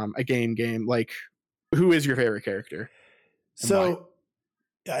game. Like who is your favorite character? So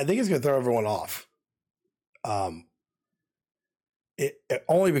I think it's going to throw everyone off. It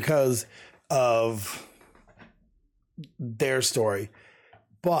only because of their story,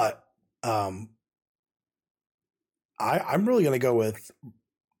 but I'm really going to go with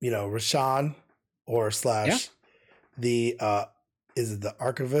Roshan or slash the is it the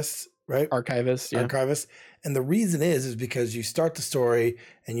archivist, right? Archivist, yeah. Archivist. And the reason is because you start the story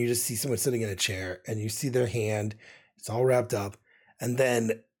and you just see someone sitting in a chair and you see their hand, it's all wrapped up, and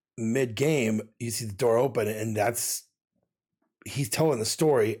then mid game you see the door open, and he's telling the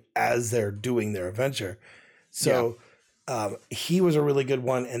story as they're doing their adventure. So he was a really good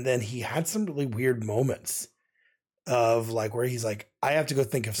one, and then he had some really weird moments of like where he's like, I have to go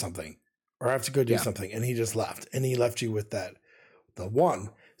think of something, or I have to go do something, and he just left, and he left you with the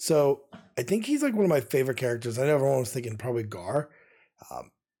one. So I think he's like one of my favorite characters. I know everyone was thinking probably Gar.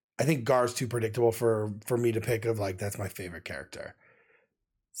 I think Gar's too predictable for me to pick of like that's my favorite character.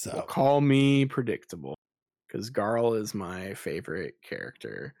 So well, call me predictable, because Garl is my favorite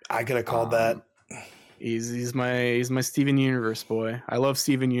character. I could have called that. He's my Steven Universe boy. I love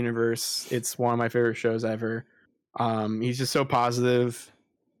Steven Universe. It's one of my favorite shows ever. He's just so positive.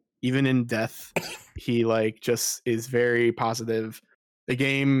 Even in death, he like just is very positive. The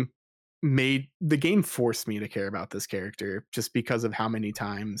game forced me to care about this character just because of how many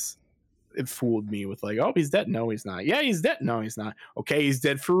times it fooled me with like, oh, he's dead. No, he's not. Yeah, he's dead. No, he's not. Okay, he's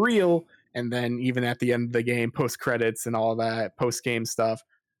dead for real. And then even at the end of the game, post credits and all that post game stuff,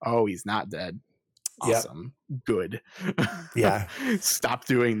 oh, he's not dead. Awesome. Yep. Good. Yeah. Stop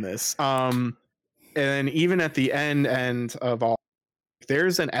doing this. And then even at the end of all,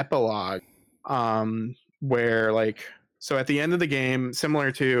 there's an epilogue where like, so at the end of the game,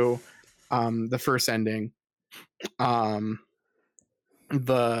 similar to the first ending,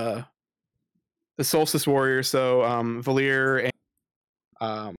 the Solstice Warriors, so Valir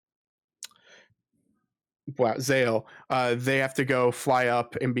and Zale, they have to go fly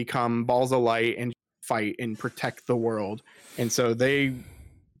up and become balls of light and fight and protect the world, and so they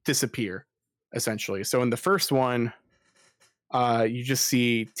disappear essentially. So in the first one, you just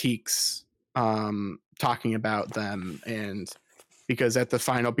see Teeks talking about them, and because at the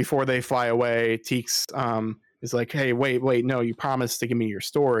final, before they fly away, Teeks is like, hey, wait, no, you promised to give me your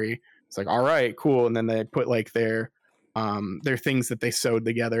story. It's like, all right, cool. And then they put like their things that they sewed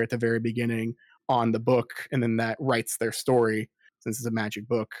together at the very beginning on the book, and then that writes their story since it's a magic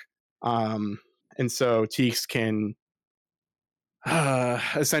book. And so Teeks can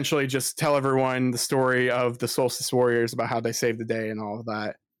essentially just tell everyone the story of the Solstice Warriors about how they saved the day and all of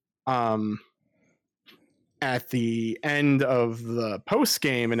that. At the end of the post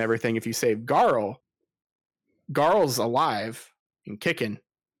game and everything, if you save Garl's alive and kicking,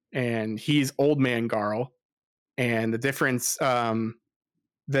 and he's old man Garl. And the difference, before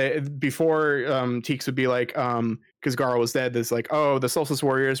Teeks would be like, because Garl was dead, there's like, oh, the Solstice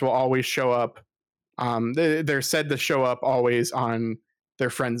Warriors will always show up. They're said to show up always on their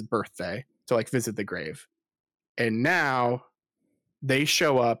friend's birthday to like visit the grave. And now they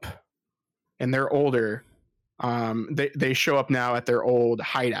show up, and they're older. They show up now at their old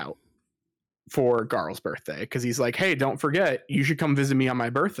hideout for Garl's birthday, because he's like, hey, don't forget, you should come visit me on my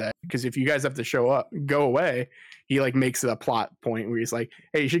birthday, because if you guys have to go away, he like makes it a plot point where he's like,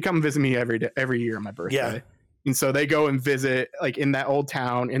 hey, you should come visit me every year on my birthday. Yeah. And so they go and visit like in that old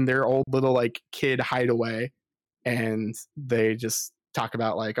town in their old little like kid hideaway, and they just talk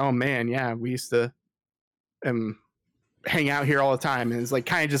about like, oh man, yeah, we used to hang out here all the time. And it's like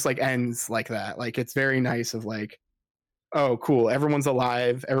kind of just like ends like that. Like it's very nice of like, oh, cool, everyone's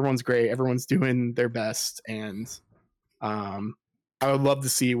alive, everyone's great, everyone's doing their best, and I would love to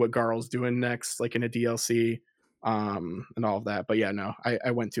see what Garl's doing next, like in a DLC, and all of that. But yeah, no,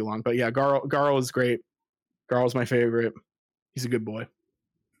 I went too long. But yeah, Garl is great. Garl's my favorite. He's a good boy.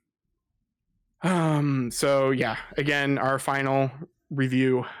 So yeah, again, our final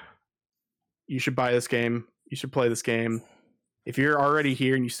review. You should buy this game. You should play this game. If you're already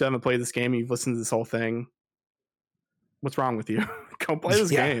here and you still haven't played this game and you've listened to this whole thing, what's wrong with you? Go play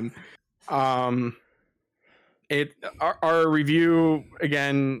this game. Our review,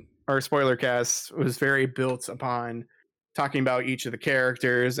 again, our spoiler cast was very built upon talking about each of the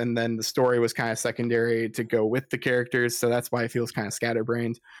characters, and then the story was kind of secondary to go with the characters, so that's why it feels kind of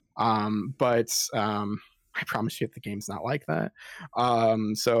scatterbrained. But I promise you the game's not like that.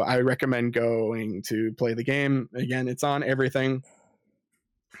 So I recommend going to play the game. Again, it's on everything.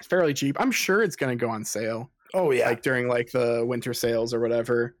 It's fairly cheap. I'm sure it's going to go on sale. Oh yeah, like during like the winter sales or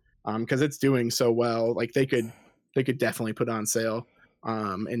whatever, because it's doing so well. Like they could definitely put it on sale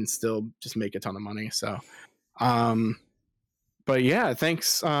and still just make a ton of money. So but yeah, thanks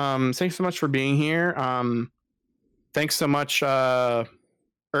so much for being here. Thanks so much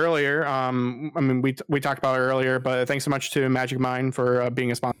earlier. I mean, we talked about it earlier, but thanks so much to Magic Mind for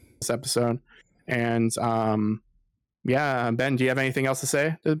being a sponsor of this episode. And yeah, Ben, do you have anything else to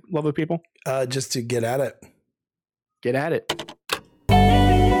say to lovely people? Just to get at it. Get at it.